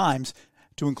multiple times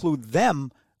to include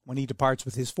them when he departs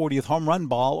with his 40th home run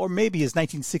ball or maybe his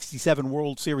 1967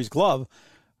 World Series glove,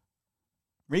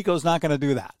 Rico's not going to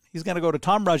do that. He's going to go to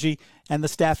Tom Ruggie and the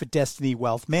staff at Destiny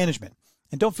Wealth Management.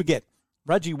 And don't forget,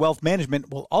 Ruggie Wealth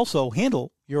Management will also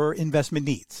handle your investment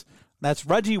needs. That's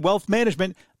Ruggie Wealth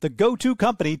Management, the go-to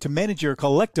company to manage your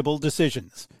collectible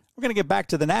decisions. We're going to get back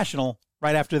to the National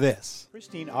right after this.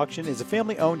 Pristine Auction is a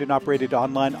family-owned and operated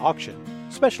online auction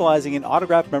specializing in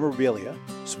autographed memorabilia,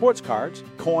 sports cards,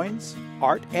 coins,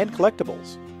 art, and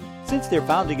collectibles. Since their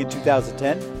founding in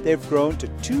 2010, they've grown to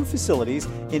 2 facilities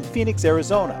in Phoenix,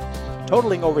 Arizona,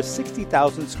 totaling over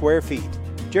 60,000 square feet.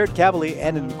 Jared Cavalier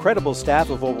and an incredible staff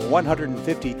of over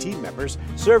 150 team members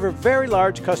serve a very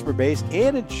large customer base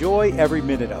and enjoy every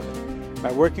minute of it.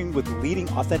 By working with leading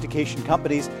authentication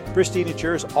companies, Pristine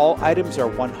ensures all items are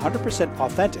 100%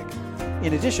 authentic.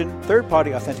 In addition,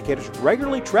 third-party authenticators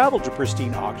regularly travel to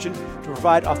Pristine Auction to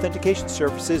provide authentication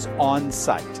services on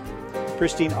site.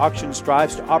 Pristine Auction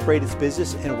strives to operate its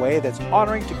business in a way that's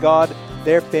honoring to God,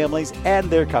 their families, and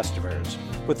their customers.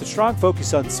 With a strong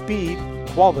focus on speed,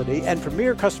 quality, and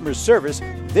premier customer service,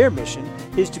 their mission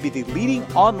is to be the leading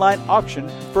online auction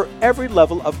for every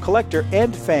level of collector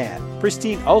and fan.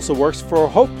 Pristine also works for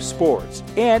Hope Sports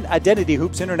and Identity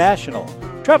Hoops International,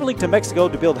 traveling to Mexico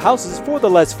to build houses for the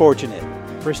less fortunate.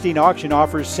 Pristine Auction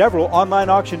offers several online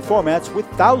auction formats with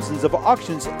thousands of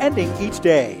auctions ending each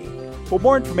day. For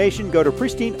more information, go to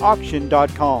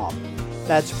pristineauction.com.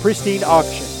 That's Pristine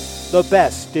Auction, the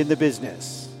best in the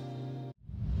business.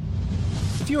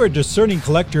 If you're a discerning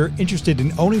collector interested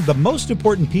in owning the most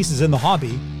important pieces in the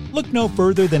hobby, look no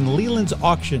further than Leland's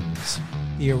Auctions.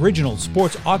 The original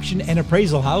sports auction and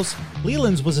appraisal house,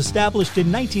 Leland's was established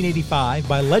in 1985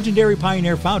 by legendary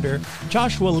Pioneer founder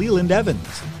Joshua Leland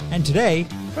Evans. And today,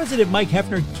 President Mike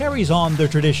Hefner carries on the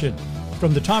tradition.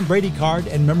 From the Tom Brady card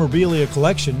and memorabilia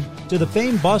collection to the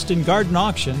famed Boston Garden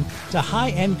auction to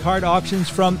high-end card auctions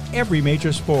from every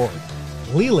major sport,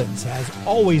 Leland's has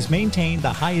always maintained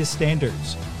the highest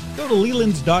standards. Go to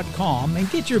Lelands.com and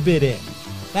get your bid in.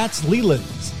 That's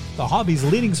Leland's, the hobby's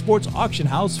leading sports auction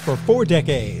house for 4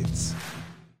 decades.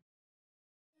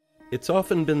 It's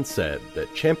often been said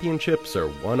that championships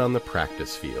are won on the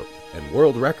practice field, and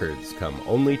world records come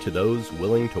only to those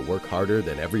willing to work harder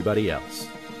than everybody else.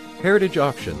 Heritage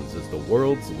Auctions is the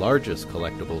world's largest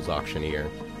collectibles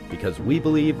auctioneer because we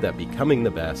believe that becoming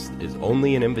the best is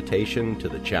only an invitation to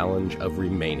the challenge of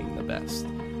remaining the best.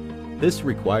 This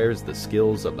requires the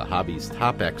skills of the hobby's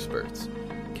top experts,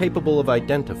 capable of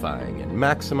identifying and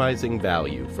maximizing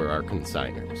value for our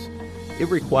consigners. It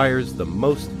requires the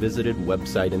most visited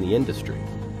website in the industry,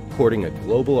 courting a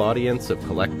global audience of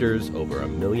collectors over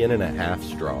 1.5 million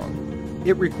strong.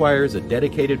 It requires a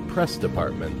dedicated press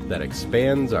department that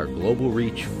expands our global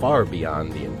reach far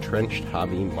beyond the entrenched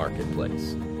hobby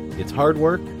marketplace. It's hard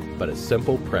work, but a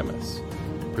simple premise.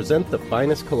 Present the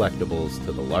finest collectibles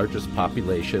to the largest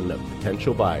population of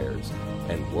potential buyers,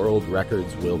 and world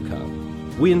records will come.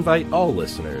 We invite all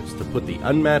listeners to put the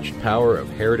unmatched power of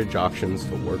Heritage Auctions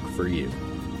to work for you.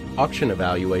 Auction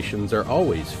evaluations are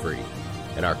always free,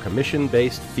 and our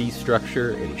commission-based fee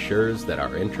structure ensures that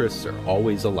our interests are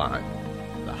always aligned.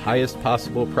 The highest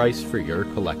possible price for your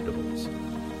collectibles.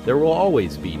 There will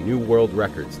always be new world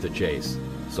records to chase,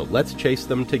 so let's chase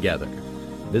them together.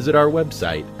 Visit our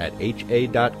website at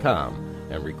ha.com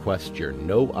and request your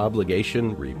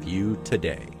no-obligation review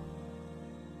today.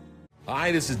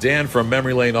 Hi, this is Dan from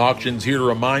Memory Lane Auctions, here to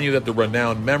remind you that the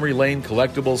renowned Memory Lane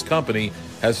Collectibles Company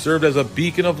has served as a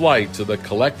beacon of light to the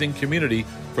collecting community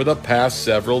for the past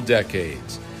several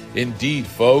decades. Indeed,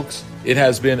 folks, it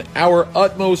has been our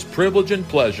utmost privilege and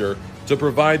pleasure to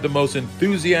provide the most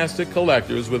enthusiastic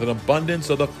collectors with an abundance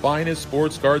of the finest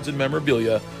sports cards and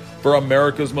memorabilia for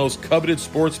America's most coveted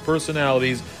sports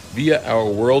personalities via our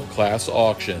world-class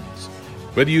auctions.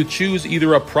 Whether you choose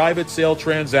either a private sale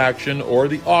transaction or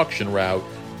the auction route,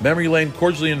 Memory Lane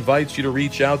cordially invites you to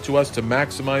reach out to us to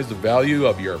maximize the value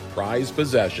of your prized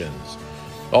possessions.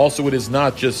 Also, it is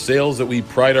not just sales that we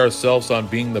pride ourselves on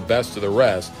being the best of the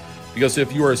rest, because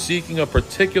if you are seeking a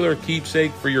particular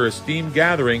keepsake for your esteemed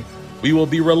gathering, we will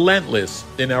be relentless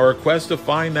in our quest to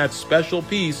find that special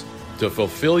piece to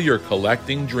fulfill your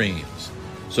collecting dreams.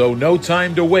 So no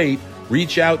time to wait.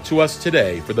 Reach out to us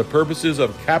today for the purposes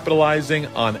of capitalizing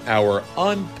on our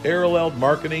unparalleled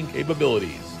marketing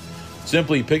capabilities.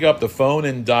 Simply pick up the phone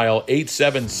and dial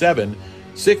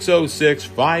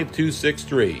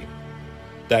 877-606-5263.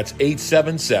 That's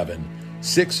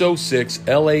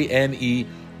 877-606-LANE,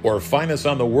 or find us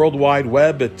on the World Wide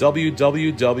Web at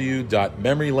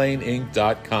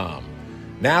www.memorylaneinc.com.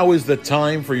 Now is the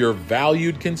time for your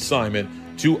valued consignment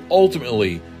to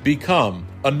ultimately become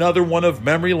another one of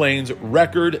Memory Lane's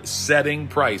record-setting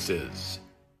prices.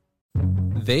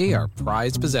 They are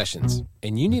prized possessions,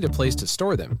 and you need a place to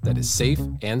store them that is safe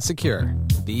and secure.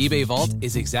 The eBay Vault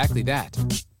is exactly that.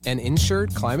 An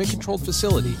insured, climate-controlled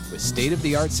facility with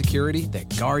state-of-the-art security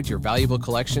that guards your valuable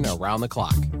collection around the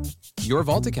clock. Your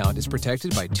Vault account is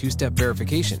protected by two-step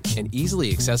verification and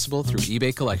easily accessible through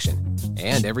eBay Collection.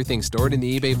 And everything stored in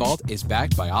the eBay Vault is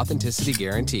backed by Authenticity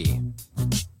Guarantee.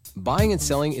 Buying and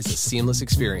selling is a seamless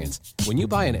experience. When you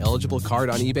buy an eligible card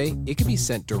on eBay, it can be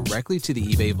sent directly to the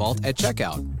eBay Vault at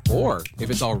checkout. Or,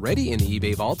 if it's already in the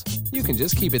eBay Vault, you can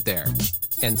just keep it there.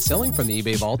 And selling from the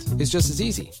eBay Vault is just as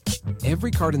easy.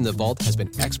 Every card in the vault has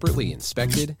been expertly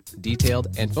inspected,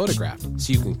 detailed, and photographed,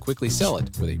 so you can quickly sell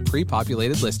it with a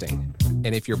pre-populated listing.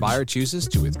 And if your buyer chooses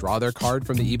to withdraw their card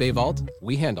from the eBay Vault,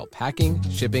 we handle packing,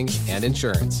 shipping, and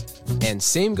insurance. And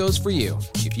same goes for you.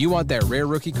 If you want that rare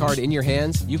rookie card in your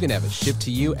hands, you can have it shipped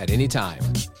to you at any time.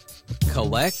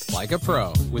 Collect like a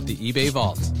pro with the eBay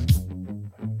Vault.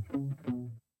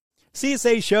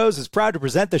 CSA Shows is proud to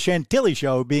present the Chantilly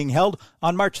Show, being held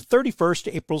on March 31st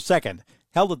to April 2nd.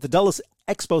 Held at the Dulles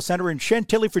Expo Center in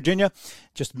Chantilly, Virginia,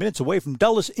 just minutes away from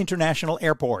Dulles International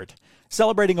Airport.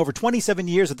 Celebrating over 27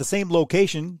 years at the same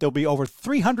location, there'll be over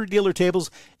 300 dealer tables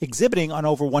exhibiting on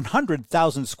over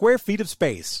 100,000 square feet of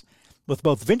space. With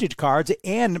both vintage cards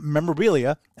and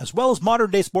memorabilia, as well as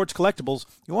modern-day sports collectibles,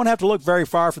 you won't have to look very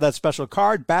far for that special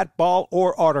card, bat, ball,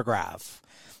 or autograph.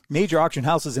 Major auction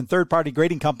houses and third-party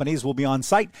grading companies will be on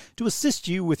site to assist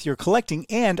you with your collecting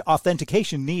and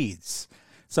authentication needs.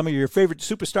 Some of your favorite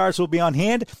superstars will be on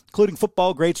hand, including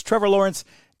football greats Trevor Lawrence,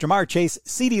 Jamar Chase,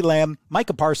 CeeDee Lamb,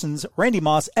 Micah Parsons, Randy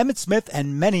Moss, Emmitt Smith,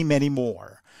 and many, many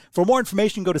more. For more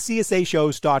information, go to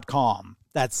csashows.com.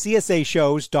 That's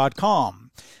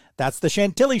csashows.com. That's the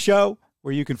Chantilly Show,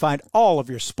 where you can find all of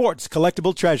your sports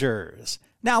collectible treasures.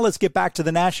 Now let's get back to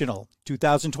the National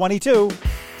 2022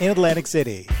 in Atlantic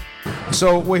City.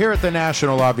 So we're here at the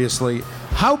National, obviously.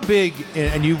 How big,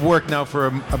 and you've worked now for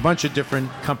a bunch of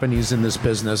different companies in this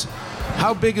business,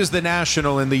 how big is the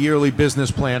National in the yearly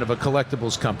business plan of a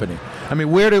collectibles company? I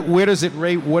mean, where does it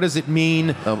rate? What does it mean?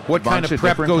 What kind of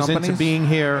prep goes into being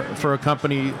here for a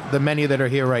company, the many that are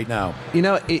here right now? You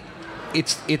know,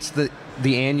 it's the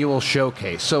annual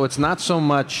showcase. So it's not so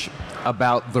much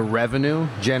about the revenue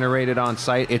generated on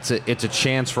site. It's a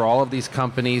chance for all of these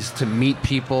companies to meet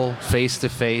people face to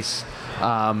face,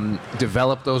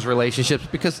 develop those relationships,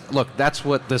 because look, that's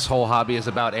what this whole hobby is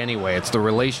about anyway. It's the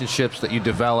relationships that you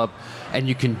develop, and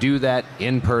you can do that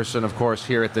in person, of course,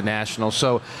 here at the National.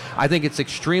 So I think it's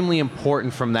extremely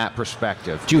important from that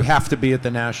perspective. Do you have to be at the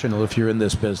National if you're in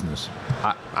this business?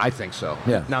 I think so.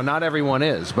 Yeah. Now, not everyone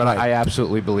is, but I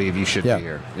absolutely believe you should be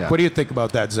here. Yeah. What do you think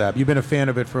about that, Zap? You've been a fan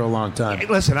of it for a long time. Hey,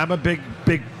 listen, I'm a big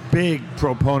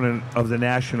proponent of the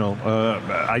National.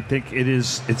 I think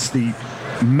it's the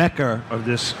mecca of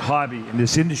this hobby in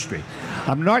this industry.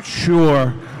 I'm not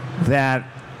sure that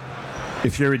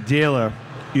if you're a dealer,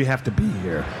 you have to be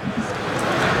here.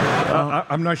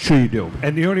 I'm not sure you do.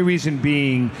 And the only reason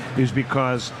being is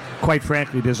because, quite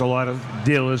frankly, there's a lot of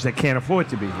dealers that can't afford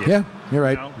to be here. Yeah, you're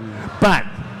right. But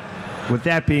with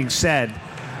that being said,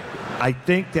 I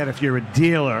think that if you're a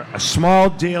dealer, a small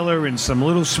dealer in some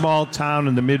little small town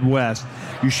in the Midwest,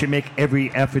 you should make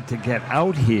every effort to get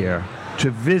out here to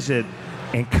visit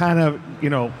and kind of,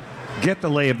 get the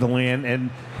lay of the land. And,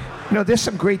 there's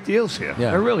some great deals here.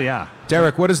 Yeah. There really are.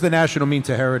 Derek, what does the National mean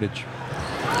to Heritage?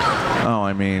 Oh,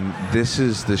 I mean, this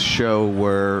is the show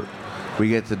where we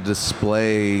get to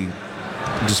display,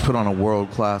 just put on a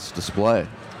world-class display.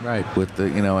 Right. With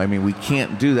we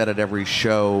can't do that at every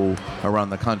show around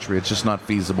the country. It's just not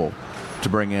feasible to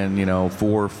bring in,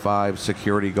 4 or 5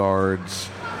 security guards,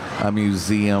 a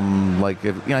museum. I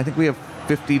think we have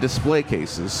 50 display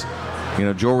cases,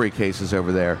 jewelry cases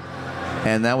over there.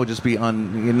 And that would just be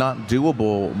not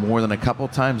doable more than a couple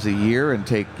times a year and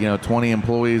take 20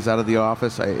 employees out of the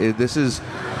office. This is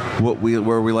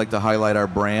where we like to highlight our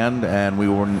brand, and we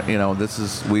want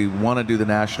to do the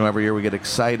National every year. We get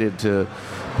excited to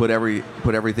put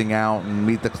everything out and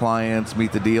meet the clients,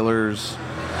 meet the dealers.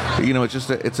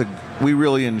 We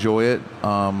really enjoy it,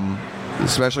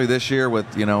 especially this year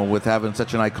with having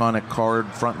such an iconic card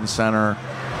front and center,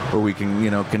 where we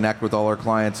can connect with all our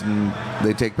clients and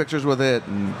they take pictures with it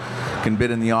and can bid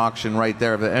in the auction right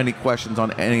there. If there are any questions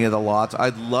on any of the lots,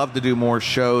 I'd love to do more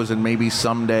shows, and maybe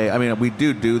someday, we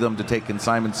do them to take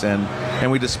consignments in,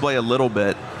 and we display a little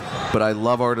bit, but I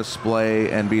love our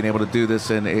display and being able to do this.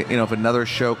 And if another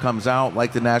show comes out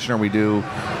like the National, we do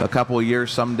a couple of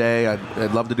years someday,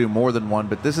 I'd love to do more than one.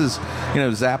 But this is,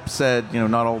 Zap said,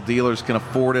 not all dealers can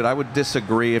afford it. I would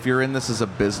disagree. If you're in this as a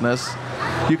business,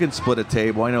 you can split a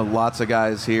table. I know lots of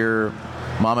guys here,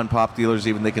 mom and pop dealers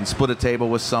even, they can split a table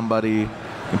with somebody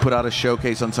and put out a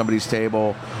showcase on somebody's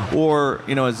table. Or,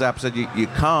 as Zap said, you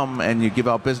come and you give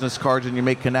out business cards and you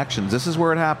make connections. This is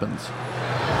where it happens.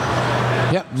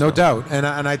 Yeah, no doubt. And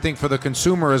I think for the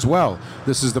consumer as well,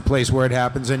 this is the place where it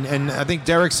happens. And I think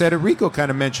Derek said it, Rico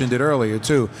kind of mentioned it earlier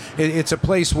too. It's a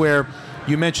place where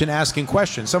you mentioned asking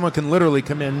questions. Someone can literally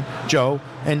come in, Joe,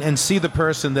 and see the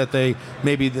person that they,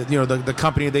 maybe the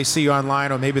company they see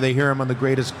online, or maybe they hear them on the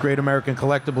Great American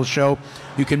Collectibles show.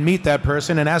 You can meet that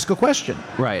person and ask a question.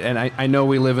 Right, and I know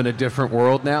we live in a different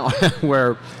world now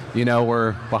where,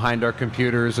 we're behind our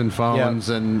computers and phones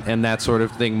and that sort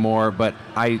of thing more, but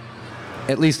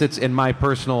at least it's in my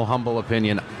personal humble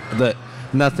opinion, that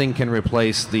nothing can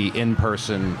replace the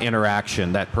in-person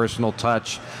interaction, that personal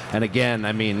touch. And again,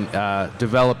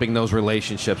 developing those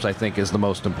relationships, I think, is the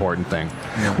most important thing.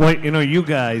 Well, you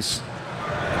guys,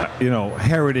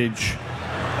 Heritage,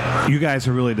 you guys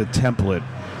are really the template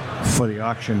for the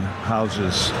auction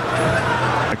houses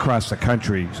across the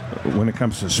country when it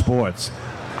comes to sports.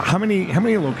 How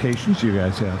many locations do you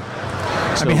guys have?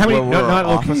 So I mean, how many? we're Not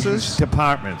offices? locations,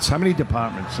 departments. How many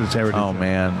departments does Heritage? Oh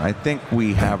man, I think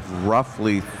we have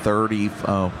roughly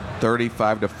 35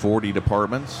 to 40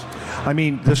 departments. I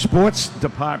mean, the sports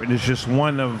department is just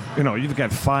one of, you've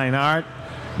got fine art,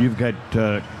 you've got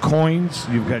coins,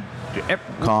 you've got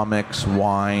comics,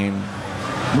 wine.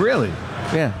 Really?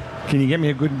 Yeah. Can you get me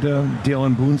a good deal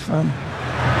on Boone's Farm?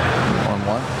 On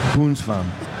what? Boone's Farm.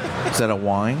 Is that a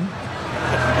wine?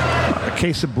 A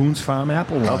case of Boone's Farm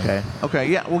apple wine. Okay.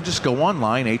 Yeah, we'll just go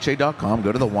online, ha.com,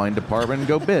 go to the wine department, and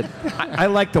go bid. I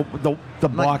like the I'm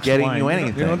not box getting wine. you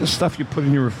anything. You know the stuff you put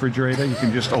in your refrigerator? You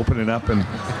can just open it up and...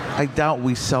 I doubt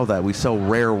we sell that. We sell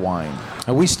rare wine.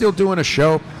 Are we still doing a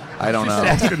show? I don't know.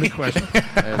 Just asking the question.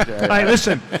 All right,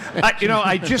 listen.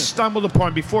 I just stumbled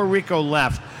upon, before Rico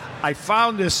left, I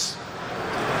found this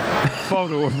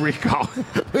photo of Rico.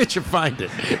 Where'd you find it?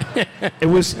 It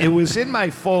was in my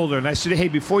folder, and I said, hey,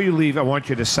 before you leave, I want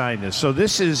you to sign this. So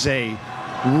this is a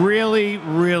really,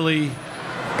 really...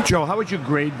 Joe, how would you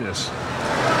grade this?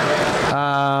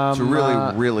 It's a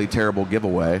really, really terrible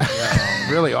giveaway.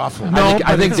 Really awful.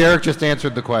 I think Derek just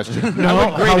answered the question. No,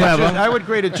 I would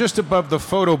grade it just above the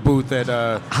photo booth at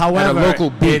a local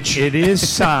beach. It is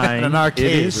signed. An arcade,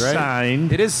 it is right?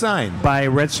 signed. It is signed by a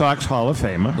Red Sox Hall of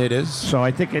Famer. It is. So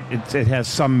I think it has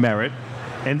some merit.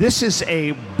 And this is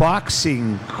a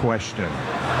boxing question.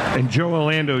 And Joe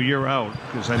Orlando, you're out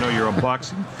because I know you're a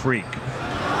boxing freak.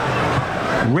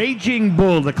 Raging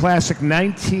Bull, the classic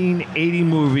 1980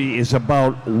 movie, is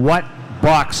about what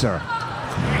boxer?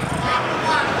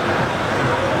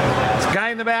 This guy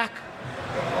in the back.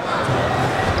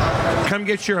 Come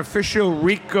get your official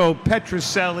Rico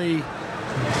Petrocelli.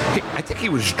 I think he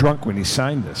was drunk when he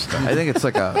signed this stuff. I think it's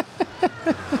like a...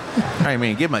 I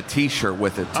mean, give him a T-shirt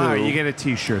with it, too. All right, you get a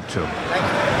T-shirt, too.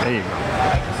 There you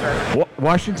go.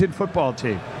 Washington football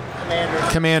team.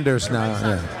 Commanders now.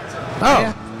 Yeah. Oh.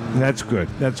 Yeah. That's good.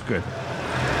 That's good.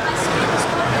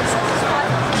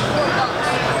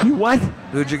 You what?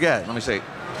 Who'd you get? Let me see.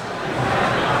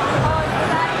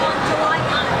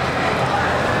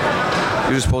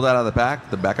 You just pulled that out of the back?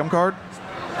 The Beckham card?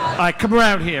 All right, come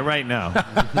around here right now.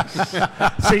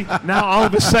 See, now all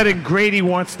of a sudden Grady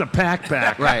wants the pack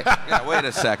back. Right. Yeah, wait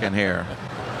a second here.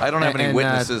 I don't have any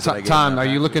witnesses. that I gave Tom, that are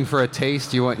you back. looking for a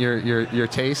taste? You want your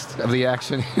taste of the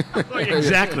action?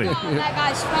 Exactly. That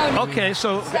guy's phone. Okay,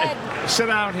 so sit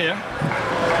down here.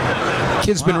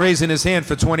 Kid's been raising his hand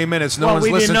for 20 minutes. No one's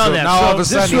we listened didn't know to him. that. Now So all of a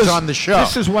sudden he's on the show.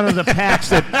 This is one of the packs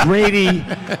that Grady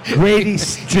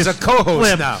He's a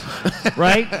co-host now.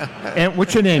 Right? And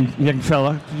what's your name, young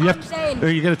fella? I'm Zane. Or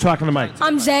you got to talk on the mic.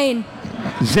 I'm Zane.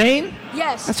 Zane?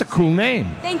 Yes. That's a cool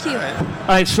name. Thank you. All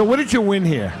right, so what did you win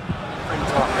here?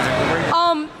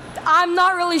 I'm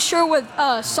not really sure with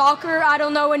soccer. I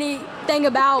don't know anything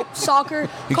about soccer.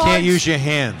 You can't use your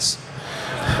hands.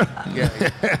 Yeah.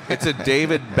 It's a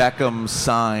David Beckham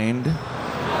signed,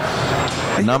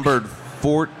 numbered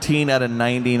 14 out of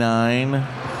 99,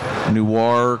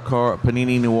 Noir car,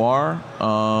 Panini Noir,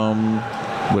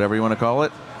 whatever you want to call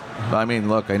it. I mean,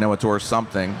 look, I know it's worth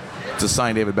something. It's a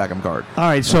signed David Beckham card. All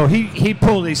right, so he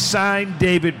pulled a signed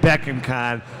David Beckham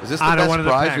card Is this the out of best one of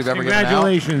the prize packs. we've ever given out?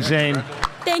 Congratulations, Zane.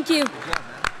 Thank you.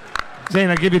 Zane,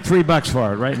 I'll give you $3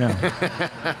 for it right now.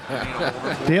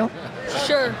 Deal?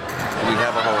 Sure. We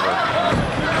have a holder.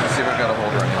 Let's see if I've got a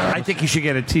holder. I think you should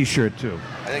get a T-shirt too,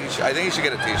 I think you should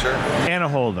get a T-shirt and a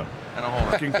holder. and a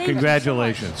holder. Thank you so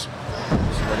Congratulations.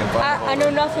 I know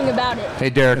nothing about it. Hey,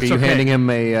 Derek, It's are you okay. handing him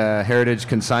a heritage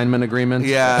consignment agreement?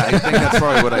 Yeah, I think that's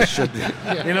probably what I should do.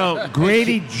 You know,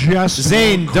 Grady just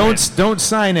Zane, won't quit. don't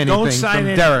sign anything Don't sign from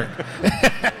anything.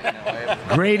 Derek.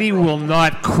 Grady will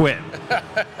not quit.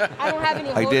 I don't have any.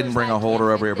 I didn't bring a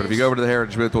holder over here, but if you go over to the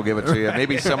Heritage booth, we'll give it to you.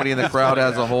 Maybe somebody in the crowd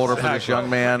has a holder for this young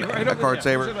man, a card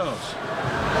saver.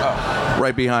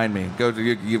 Right behind me.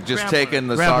 You've just taken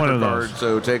the Grab one soccer of card, those.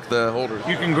 so take the holder.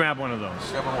 You can grab one of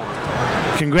those.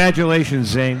 Congratulations,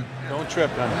 Zane. Don't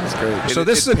trip on it. That's great. So It-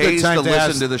 this it is a good pays time to to listen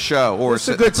ask, to the show, or this is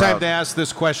sit a in the good time crowd. to ask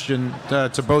this question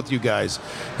to both you guys,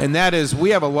 and that is: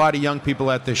 we have a lot of young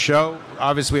people at this show.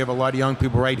 Obviously, we have a lot of young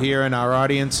people right here in our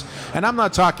audience, and I'm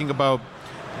not talking about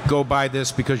go buy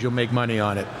this because you'll make money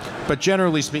on it. But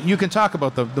generally speaking, you can talk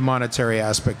about the monetary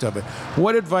aspect of it.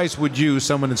 What advice would you,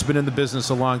 someone that's been in the business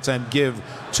a long time, give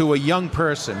to a young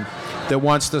person that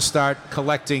wants to start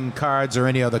collecting cards or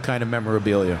any other kind of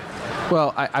memorabilia?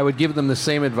 Well, I would give them the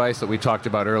same advice that we talked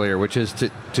about earlier, which is to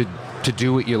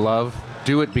do what you love.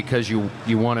 Do it because you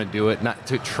want to do it, not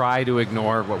to try to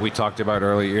ignore what we talked about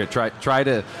earlier. Try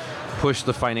to push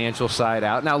the financial side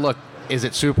out. Now, look, is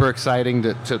it super exciting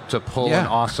to pull an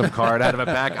awesome card out of a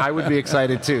pack? I would be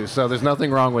excited too. So there's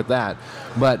nothing wrong with that.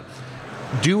 But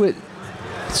do it.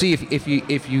 See, if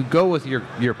you go with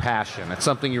your passion, it's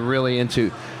something you're really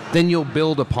into, then you'll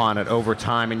build upon it over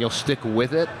time and you'll stick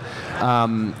with it.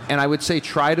 And I would say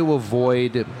try to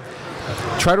avoid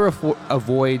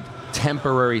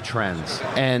temporary trends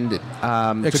and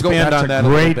expand on that.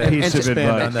 Great piece of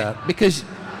advice. On that. Because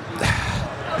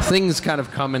things kind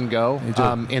of come and go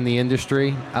in the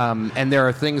industry, and there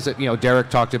are things that Derek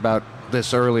talked about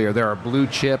this earlier. There are blue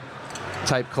chip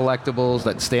type collectibles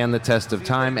that stand the test of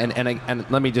time, and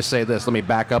let me just say this. Let me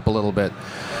back up a little bit.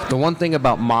 The one thing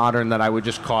about modern that I would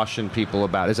just caution people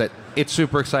about is that it's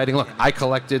super exciting. Look, I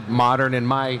collected modern in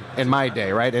my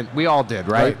day, right? And we all did,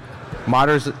 right?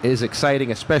 Modern is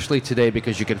exciting, especially today,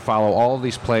 because you can follow all of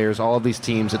these players, all of these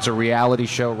teams. It's a reality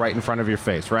show right in front of your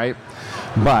face, right?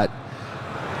 But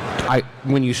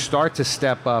when you start to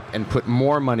step up and put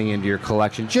more money into your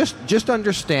collection, just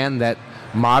understand that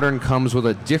modern comes with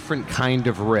a different kind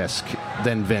of risk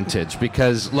than vintage.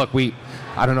 Because look,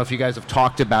 I don't know if you guys have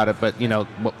talked about it, but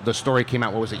the story came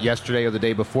out. What was it, yesterday or the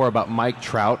day before, about Mike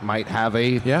Trout might have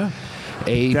a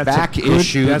back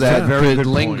issue that could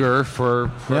linger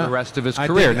for the rest of his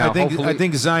career. I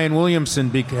think Zion Williamson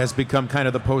has become kind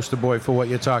of the poster boy for what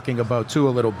you're talking about too,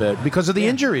 a little bit, because of the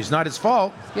injuries. Not his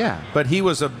fault. Yeah. But he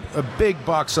was a big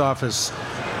box office,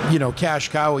 cash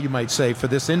cow, you might say, for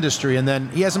this industry, and then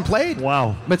he hasn't played.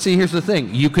 Wow. But see, here's the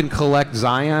thing: you can collect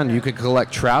Zion, you could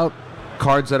collect Trout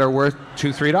cards that are worth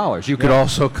 $2-3. You could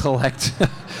also collect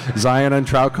Zion and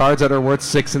Trout cards that are worth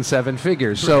 6 and 7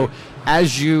 figures. So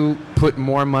as you put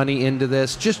more money into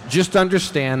this, just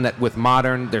understand that with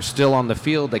modern, they're still on the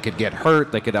field. They could get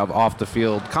hurt. They could have off the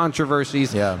field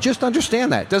controversies. Yeah. Just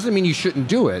understand that. Doesn't mean you shouldn't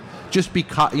do it. Just be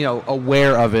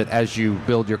aware of it as you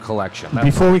build your collection.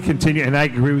 Before we continue, and I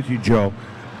agree with you, Joe,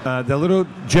 the little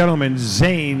gentleman,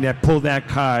 Zane, that pulled that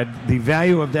card, the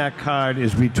value of that card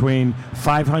is between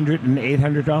 $500 and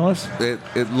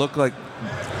 $800? It looked like...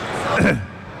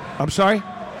 I'm sorry?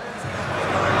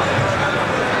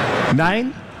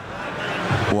 9?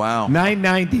 Wow.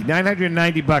 $990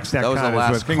 $990 that was card the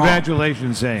last is worth.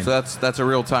 Congratulations, Zane. So that's a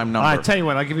real time number. I tell you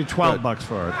what, I'll give you $12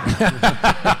 for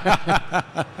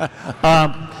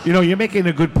it. You're making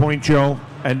a good point, Joe,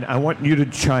 and I want you to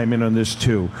chime in on this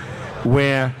too.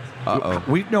 Where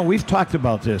we've talked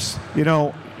about this.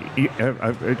 Ja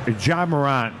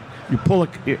Morant, you pull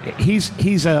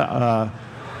he's an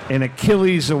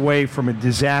Achilles away from a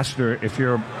disaster if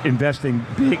you're investing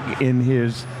big in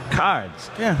his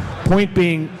cards. Yeah. Point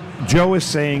being, Joe is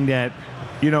saying that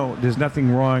there's nothing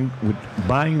wrong with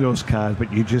buying those cards,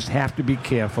 but you just have to be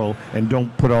careful and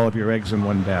don't put all of your eggs in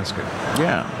one basket.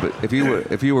 Yeah, but if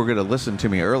you were going to listen to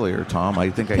me earlier, Tom,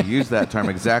 I think I used that term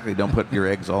exactly. Don't put your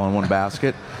eggs all in one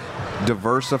basket.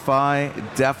 Diversify.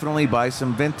 Definitely buy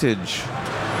some vintage.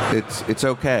 It's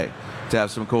okay to have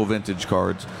some cool vintage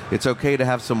cards. It's okay to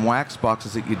have some wax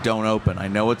boxes that you don't open. I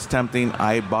know it's tempting.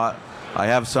 I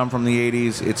have some from the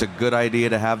 80s. It's a good idea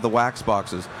to have the wax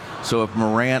boxes. So if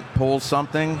Morant pulls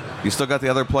something, you still got the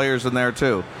other players in there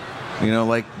too.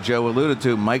 Like Joe alluded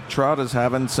to, Mike Trout is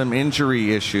having some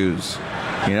injury issues.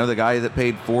 The guy that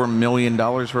paid $4 million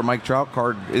for a Mike Trout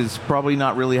card is probably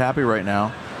not really happy right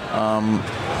now.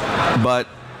 But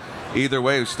either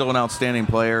way, he's still an outstanding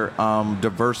player.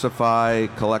 Diversify,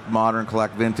 collect modern,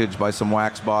 collect vintage, buy some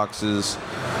wax boxes,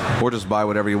 or just buy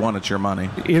whatever you want. It's your money.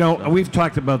 We've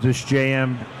talked about this,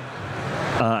 JM,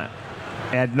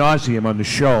 ad nauseum on the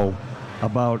show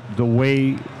about the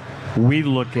way we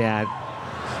look at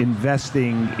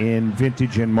investing in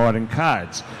vintage and modern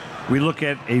cards. We look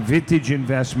at a vintage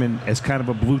investment as kind of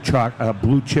a blue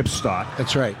chip stock.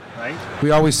 That's right. Right?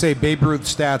 We always say Babe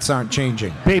Ruth's stats aren't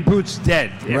changing. Babe Ruth's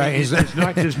dead. Right.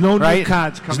 There's no new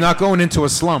cards coming. He's not going into a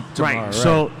slump tomorrow.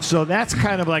 Right. So that's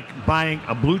kind of like buying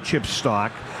a blue chip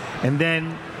stock and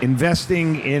then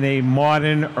investing in a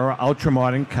modern or ultra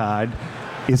modern card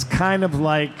is kind of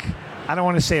like, I don't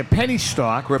want to say a penny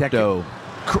stock. Crypto.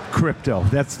 Crypto.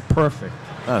 That's perfect.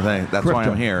 Oh, that's why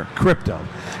I'm here. Crypto.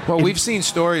 Well, we've seen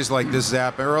stories like this,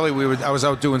 Zap. I was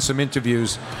out doing some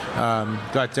interviews,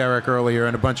 got Derek earlier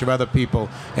and a bunch of other people,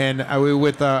 and we were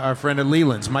with our friend in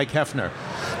Leland's, Mike Hefner,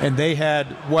 and they had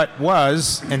what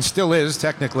was, and still is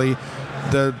technically,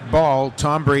 the ball,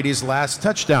 Tom Brady's last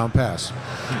touchdown pass.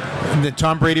 And then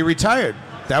Tom Brady retired.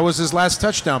 That was his last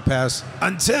touchdown pass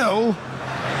until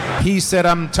he said,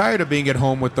 I'm tired of being at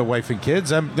home with the wife and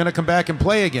kids. I'm going to come back and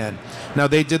play again. Now,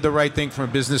 they did the right thing from a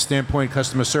business standpoint,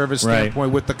 customer service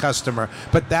standpoint with the customer.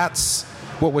 But that's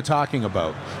what we're talking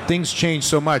about. Things change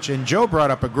so much. And Joe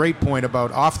brought up a great point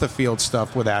about off-the-field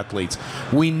stuff with athletes.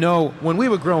 We know, when we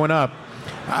were growing up,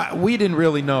 we didn't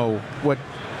really know what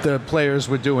the players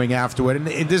were doing afterward. And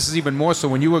this is even more so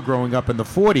when you were growing up in the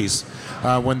 40s,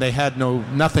 when they had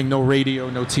nothing, no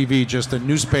radio, no TV, just a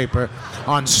newspaper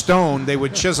on stone. They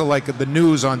would chisel like the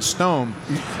news on stone.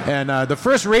 And the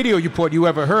first radio report you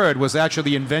ever heard was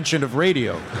actually the invention of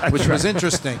radio, which was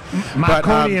interesting.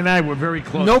 Marconi and I were very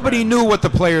close. Nobody knew what the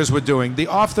players were doing. The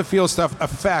off-the-field stuff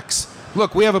affects.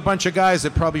 Look, we have a bunch of guys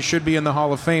that probably should be in the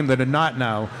Hall of Fame that are not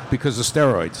now because of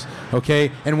steroids,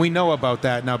 okay? And we know about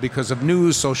that now because of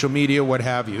news, social media, what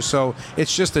have you. So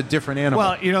it's just a different animal.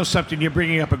 Well, you know something, you're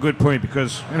bringing up a good point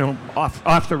because, you know,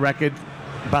 off the record,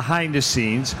 behind the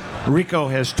scenes, Rico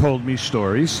has told me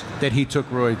stories. That he took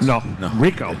roids? No.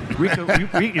 Rico,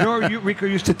 Rico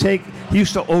used to take, he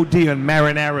used to OD on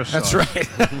marinara sauce. That's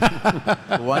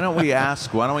right. Why don't we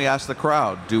ask the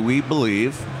crowd, do we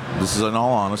believe, this is in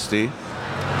all honesty,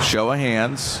 show of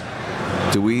hands,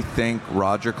 do we think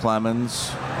Roger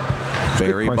Clemens,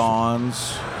 Barry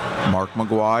Bonds, Mark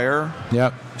McGuire,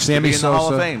 Sammy should be in the Hall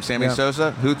Sosa. of Fame? Sammy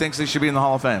Sosa, who thinks they should be in the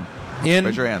Hall of Fame? In?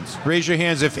 Raise your hands. Raise your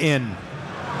hands if in.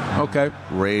 Okay.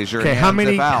 Raise your hands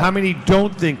Okay, if out. how many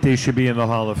don't think they should be in the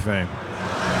Hall of Fame?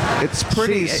 It's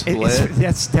pretty split.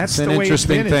 That's It's the an way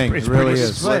interesting it's been. thing. It's It really pretty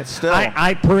is. split. Still.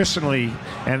 I personally,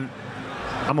 and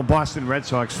I'm a Boston Red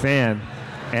Sox fan,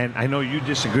 and I know you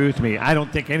disagree with me. I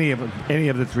don't think any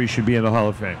of the three should be in the Hall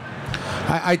of Fame.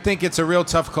 I think it's a real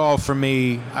tough call for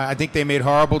me. I think they made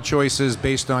horrible choices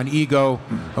based on ego.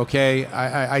 Okay,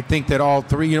 I think that all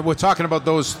three. You know, we're talking about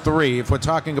those three. If we're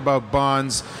talking about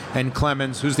Bonds and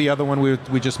Clemens, who's the other one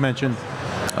we just mentioned?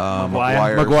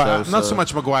 McGuire. Not so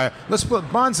much McGuire. Let's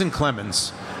put Bonds and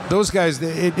Clemens. Those guys.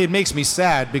 It makes me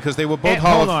sad because they were both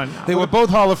both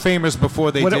Hall of Famers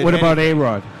before they did. What about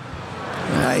A-Rod?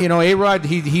 You know, A-Rod,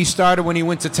 he started when he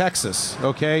went to Texas,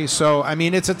 okay? So, I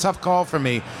mean, it's a tough call for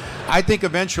me. I think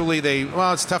eventually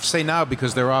it's tough to say now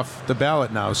because they're off the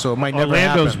ballot now, so it might never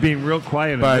happen. Orlando's being real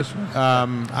quiet on this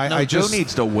one. I Joe just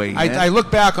needs to wait. I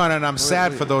look back on it and I'm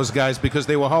sad for those guys because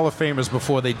they were Hall of Famers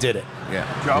before they did it.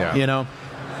 Yeah. You know?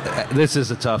 This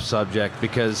is a tough subject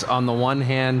because on the one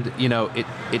hand, you know, it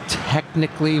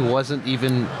technically wasn't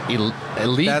even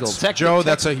illegal. Joe,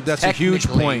 that's a huge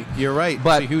point. You're right.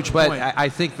 But, it's a huge but point. I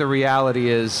think the reality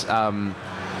is,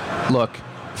 look,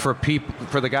 for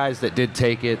the guys that did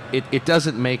take it, it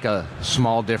doesn't make a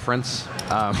small difference.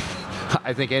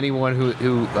 I think anyone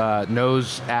who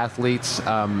knows athletes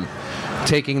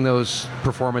taking those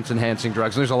performance-enhancing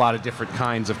drugs, and there's a lot of different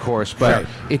kinds, of course, but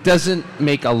it doesn't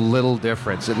make a little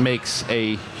difference. It makes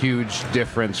a huge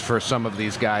difference for some of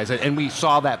these guys. And we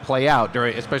saw that play out,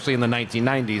 especially in the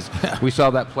 1990s. We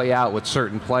saw that play out with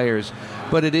certain players.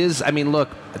 But it is, I mean, look,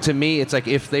 to me, it's like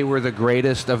if they were the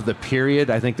greatest of the period,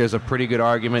 I think there's a pretty good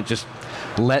argument. Just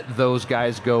let those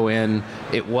guys go in.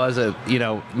 It was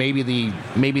maybe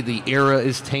the era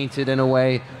is tainted in a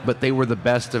way, but they were the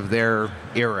best of their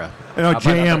era. You know,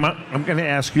 JM, I'm going to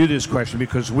ask you this question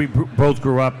because we both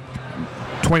grew up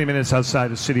 20 minutes outside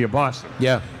the city of Boston.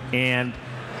 Yeah. And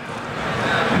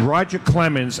Roger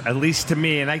Clemens, at least to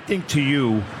me, and I think to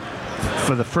you,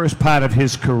 for the first part of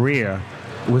his career,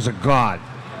 was a god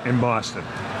in Boston.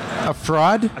 A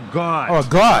fraud? A god. Oh, a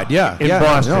god, yeah. In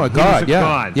Boston. No, a He god, was a yeah.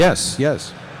 god.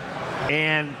 Yes.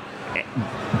 And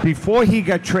before he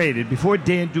got traded, before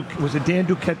Dan Duquette, was it Dan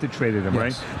Duquette that traded him,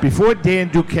 right? Before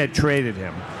Dan Duquette traded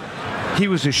him, he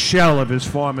was a shell of his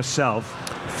former self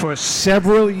for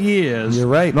several years. You're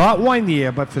right. Not 1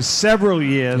 year, but for several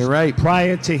years. You're right.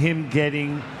 Prior to him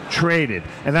getting traded.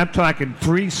 And I'm talking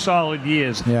 3 solid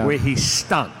years where he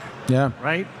stunk. Yeah.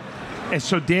 Right? And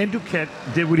so Dan Duquette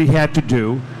did what he had to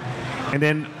do. And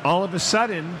then all of a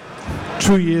sudden,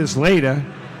 2 years later,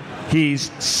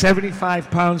 he's 75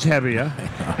 pounds heavier,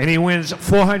 and he wins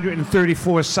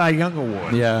 434 Cy Young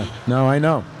Awards. Yeah. No, I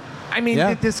know. I mean,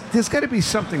 there's got to be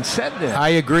something said there. I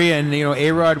agree, and you know,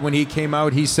 A-Rod, when he came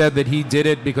out, he said that he did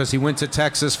it because he went to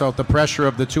Texas, felt the pressure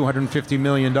of the $250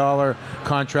 million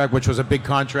contract, which was a big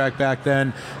contract back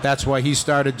then. That's why he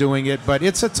started doing it, but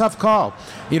it's a tough call.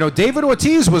 You know, David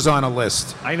Ortiz was on a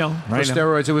list. I know. For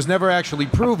steroids. It was never actually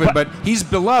proven, but he's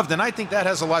beloved, and I think that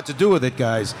has a lot to do with it,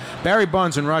 guys. Barry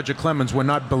Bonds and Roger Clemens were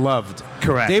not beloved.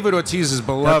 Correct. David Ortiz is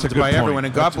beloved by everyone,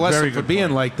 and God bless him for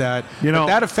being like that. You know, but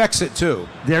that affects it too.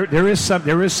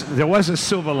 There was a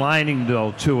silver lining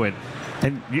though to it,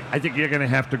 and I think you're going to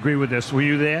have to agree with this. Were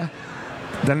you there?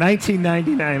 The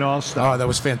 1999 All-Star. Oh, that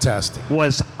was fantastic.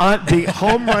 Was the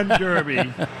home run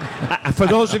derby. For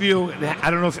those of you,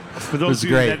 I don't know if for those of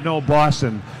you that know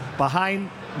Boston, behind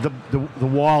the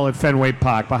wall at Fenway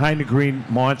Park, behind the Green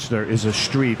Monster, is a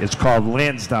street. It's called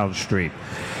Lansdowne Street.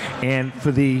 And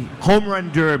for the home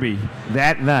run derby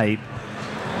that night,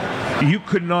 you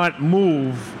could not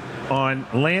move on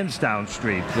Lansdowne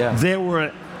Street. Yeah. There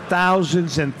were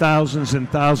thousands and thousands and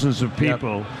thousands of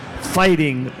people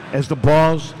fighting as the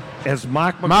balls, as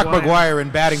Mark McGuire in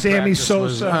batting Sammy practice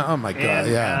was- Sosa, oh my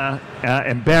God,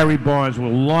 and Barry Bonds were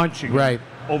launching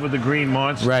over the Green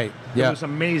Monster. Right. It was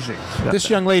amazing. This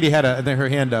young lady had her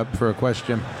hand up for a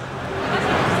question.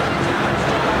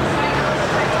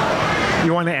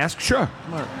 You want to ask? Sure.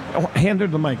 Oh, hand her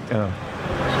the mic.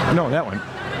 No, that one.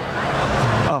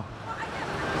 Oh.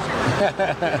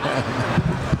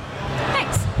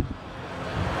 Thanks.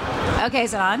 Okay,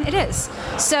 is it on? It is.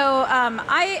 So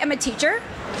I am a teacher,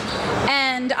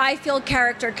 and I feel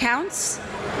character counts,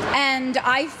 and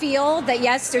I feel that,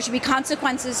 yes, there should be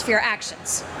consequences for your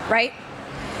actions, right?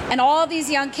 And all of these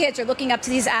young kids are looking up to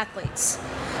these athletes.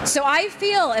 So I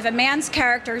feel if a man's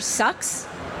character sucks,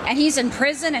 and he's in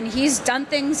prison, and he's done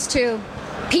things to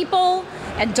people,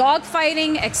 and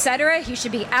dogfighting, etc., he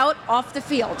should be out off the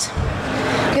field.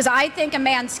 Because I think a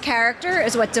man's character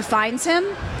is what defines him.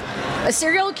 A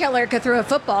serial killer could throw a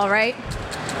football, right?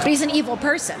 But he's an evil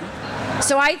person.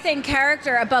 So I think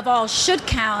character, above all, should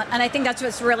count, and I think that's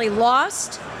what's really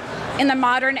lost in the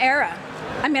modern era.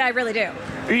 I mean, I really do.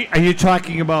 Are you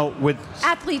talking about with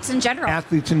Athletes in general.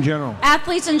 athletes in general?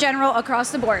 Athletes in general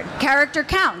across the board. Character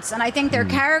counts, and I think their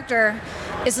character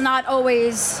is not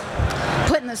always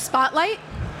put in the spotlight,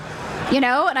 and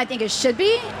I think it should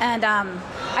be. And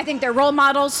I think they're role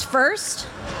models first,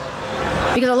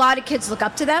 because a lot of kids look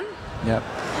up to them. Yep.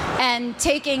 And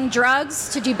taking drugs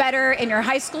to do better in your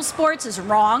high school sports is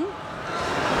wrong.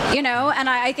 And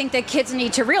I think that kids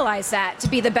need to realize that. To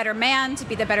be the better man, to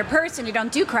be the better person, you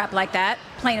don't do crap like that,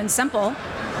 plain and simple.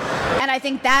 And I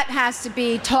think that has to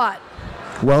be taught,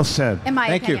 Well said. in my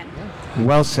opinion.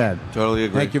 Well said. Totally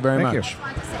agree. Thank you very much.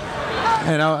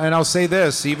 And I'll say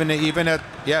this: even at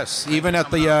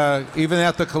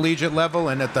the collegiate level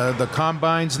and at the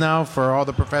combines now for all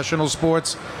the professional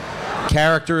sports,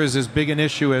 character is as big an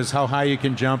issue as how high you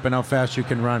can jump and how fast you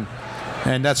can run.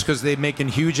 And that's because they're making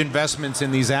huge investments in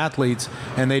these athletes,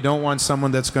 and they don't want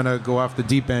someone that's going to go off the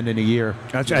deep end in a year.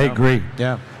 I agree.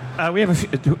 Yeah. We have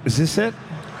is this it?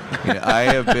 Yeah, I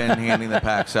have been handing the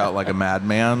packs out like a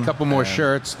madman. A couple more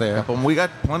shirts there. We got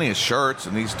plenty of shirts,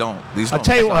 and these don't. I'll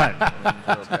tell you what.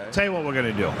 Tell you what we're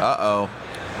gonna do. Uh-oh.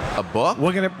 A book?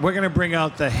 We're gonna bring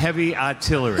out the heavy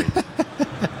artillery.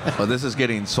 Well, this is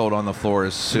getting sold on the floor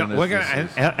as soon as we're this gonna.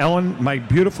 is- And Ellen, my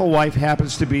beautiful wife,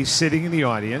 happens to be sitting in the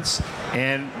audience,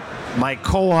 and my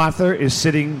co-author is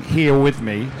sitting here with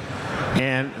me.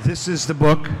 And this is the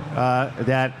book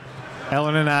that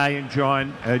Ellen and I and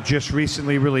John just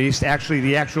recently released. Actually,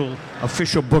 the actual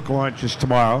official book launch is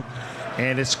tomorrow.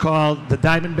 And it's called The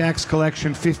Diamondbacks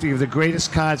Collection, 50 of the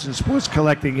Greatest Cards in Sports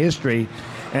Collecting History.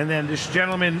 And then this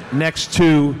gentleman next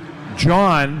to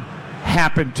John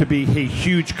happened to be a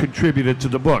huge contributor to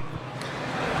the book.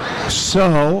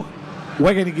 So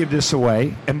we're going to give this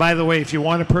away. And by the way, if you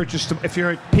want to purchase, if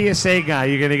you're a PSA guy,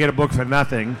 you're going to get a book for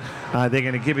nothing. They're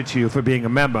going to give it to you for being a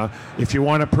member. If you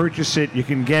want to purchase it, you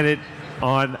can get it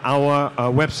on our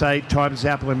website,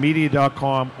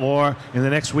 tomzappalamedia.com, or in the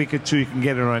next week or two, you can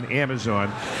get it on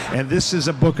Amazon. And this is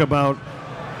a book about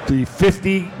the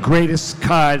 50 greatest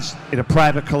cards in a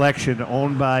private collection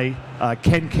owned by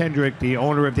Ken Kendrick, the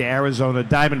owner of the Arizona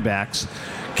Diamondbacks.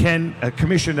 Ken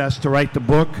commissioned us to write the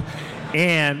book.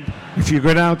 And if you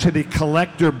go down to the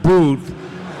collector booth,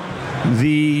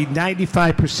 the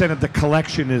 95% of the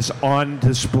collection is on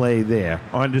display there.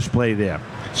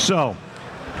 So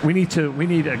we need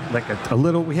a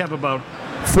little. We have about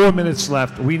 4 minutes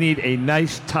left. We need a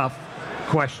nice, tough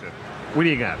question. What do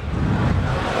you got?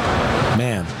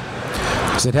 Man,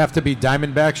 does it have to be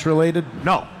Diamondbacks related?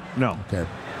 No. Okay.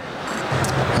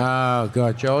 Oh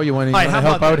God, Joe, you want to All right, how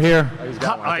help about out here? He's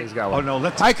got one. He's got one. Oh no,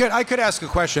 let's. I could ask a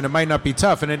question. It might not be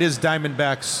tough, and it is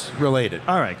Diamondbacks related.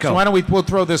 All right, go. So why don't we'll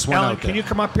throw this one Ellen, out there. can you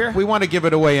come up here? We want to give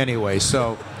it away anyway.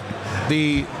 So,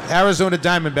 the Arizona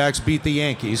Diamondbacks beat the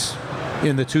Yankees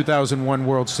in the 2001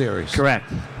 World Series. Correct.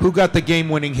 Who got the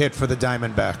game-winning hit for the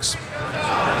Diamondbacks?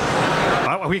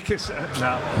 We could,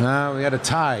 no. No, we had a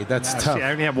tie. That's tough. See,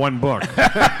 I only have one book.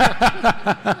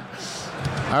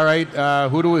 All right, how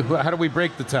do we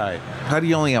break the tie? How do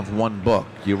you only have one book?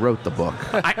 You wrote the book.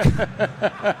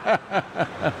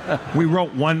 We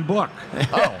wrote one book.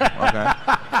 Oh, okay.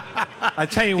 I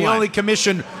tell you He what. only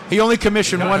commissioned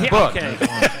one book. Okay.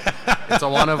 It's a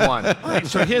one of one. All right,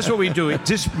 so here's what we do.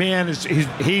 This man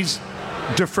he's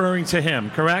deferring to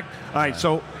him, correct? All right,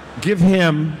 so give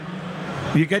him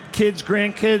You get kids,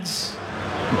 grandkids,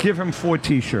 give him 4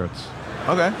 T-shirts.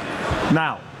 Okay.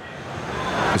 Now.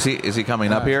 Is he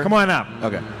coming up here? Come on up.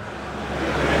 Okay.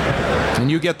 And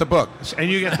you get the book.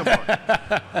 And you get the book.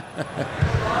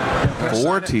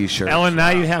 4 T-shirts. Ellen, now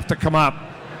you have to come up.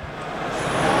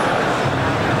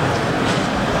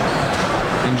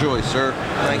 Enjoy, sir.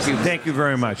 Thank you. Thank you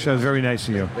very much. That was very nice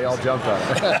of you. They all jumped on it.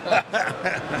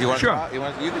 You want Sure.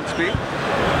 You can speak.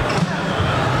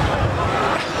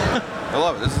 I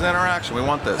love it. This is interaction. We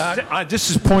want this. This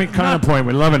is point counterpoint.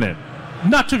 We're loving it.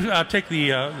 Not to take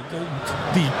to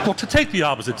take the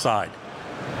opposite side.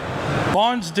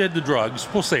 Bonds did the drugs,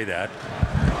 we'll say that,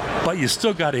 but you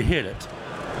still got to hit it.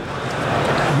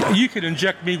 You can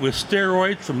inject me with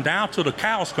steroids from now till the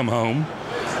cows come home,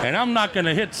 and I'm not going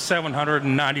to hit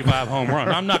 795 home runs.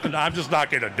 I'm just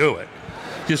not going to do it.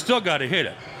 You still got to hit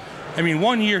it. I mean,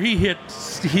 one year he hit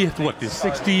what, the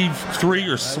 63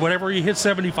 or whatever, he hit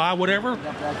 75, whatever.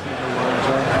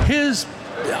 His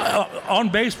on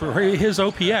base for his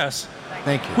OPS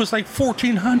was like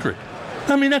 1,400.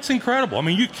 I mean, that's incredible. I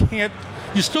mean,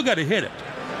 you still got to hit it.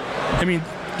 I mean,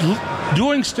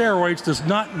 doing steroids does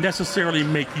not necessarily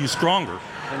make you stronger.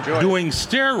 Doing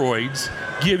steroids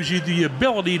gives you the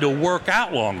ability to work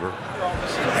out longer.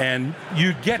 And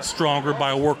you get stronger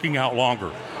by working out longer.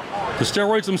 The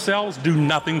steroids themselves do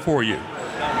nothing for you.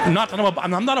 I'm not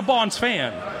a Bonds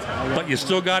fan, but you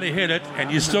still got to hit it,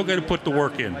 and you still got to put the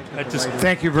work in.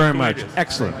 Thank you very much.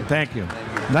 Excellent. Thank you.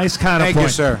 Nice counterpoint. Thank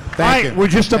you, sir. Thank you. We're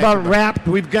just about wrapped.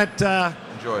 We've got.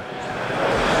 Enjoy.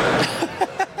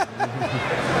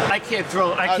 I can't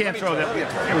throw that. Here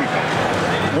we go.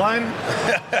 1.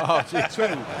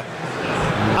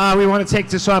 We want to take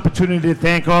this opportunity to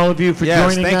thank all of you for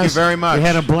joining us. Thank you very much. We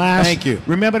had a blast. Thank you.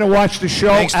 Remember to watch the show.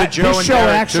 Thanks to Joe this and show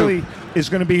Derek, actually too. is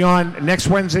going to be on next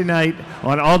Wednesday night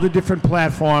on all the different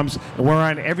platforms. We're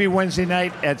on every Wednesday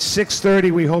night at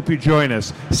 6:30. We hope you join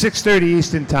us. 6:30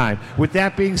 Eastern Time. With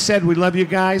that being said, we love you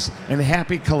guys and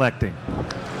happy collecting.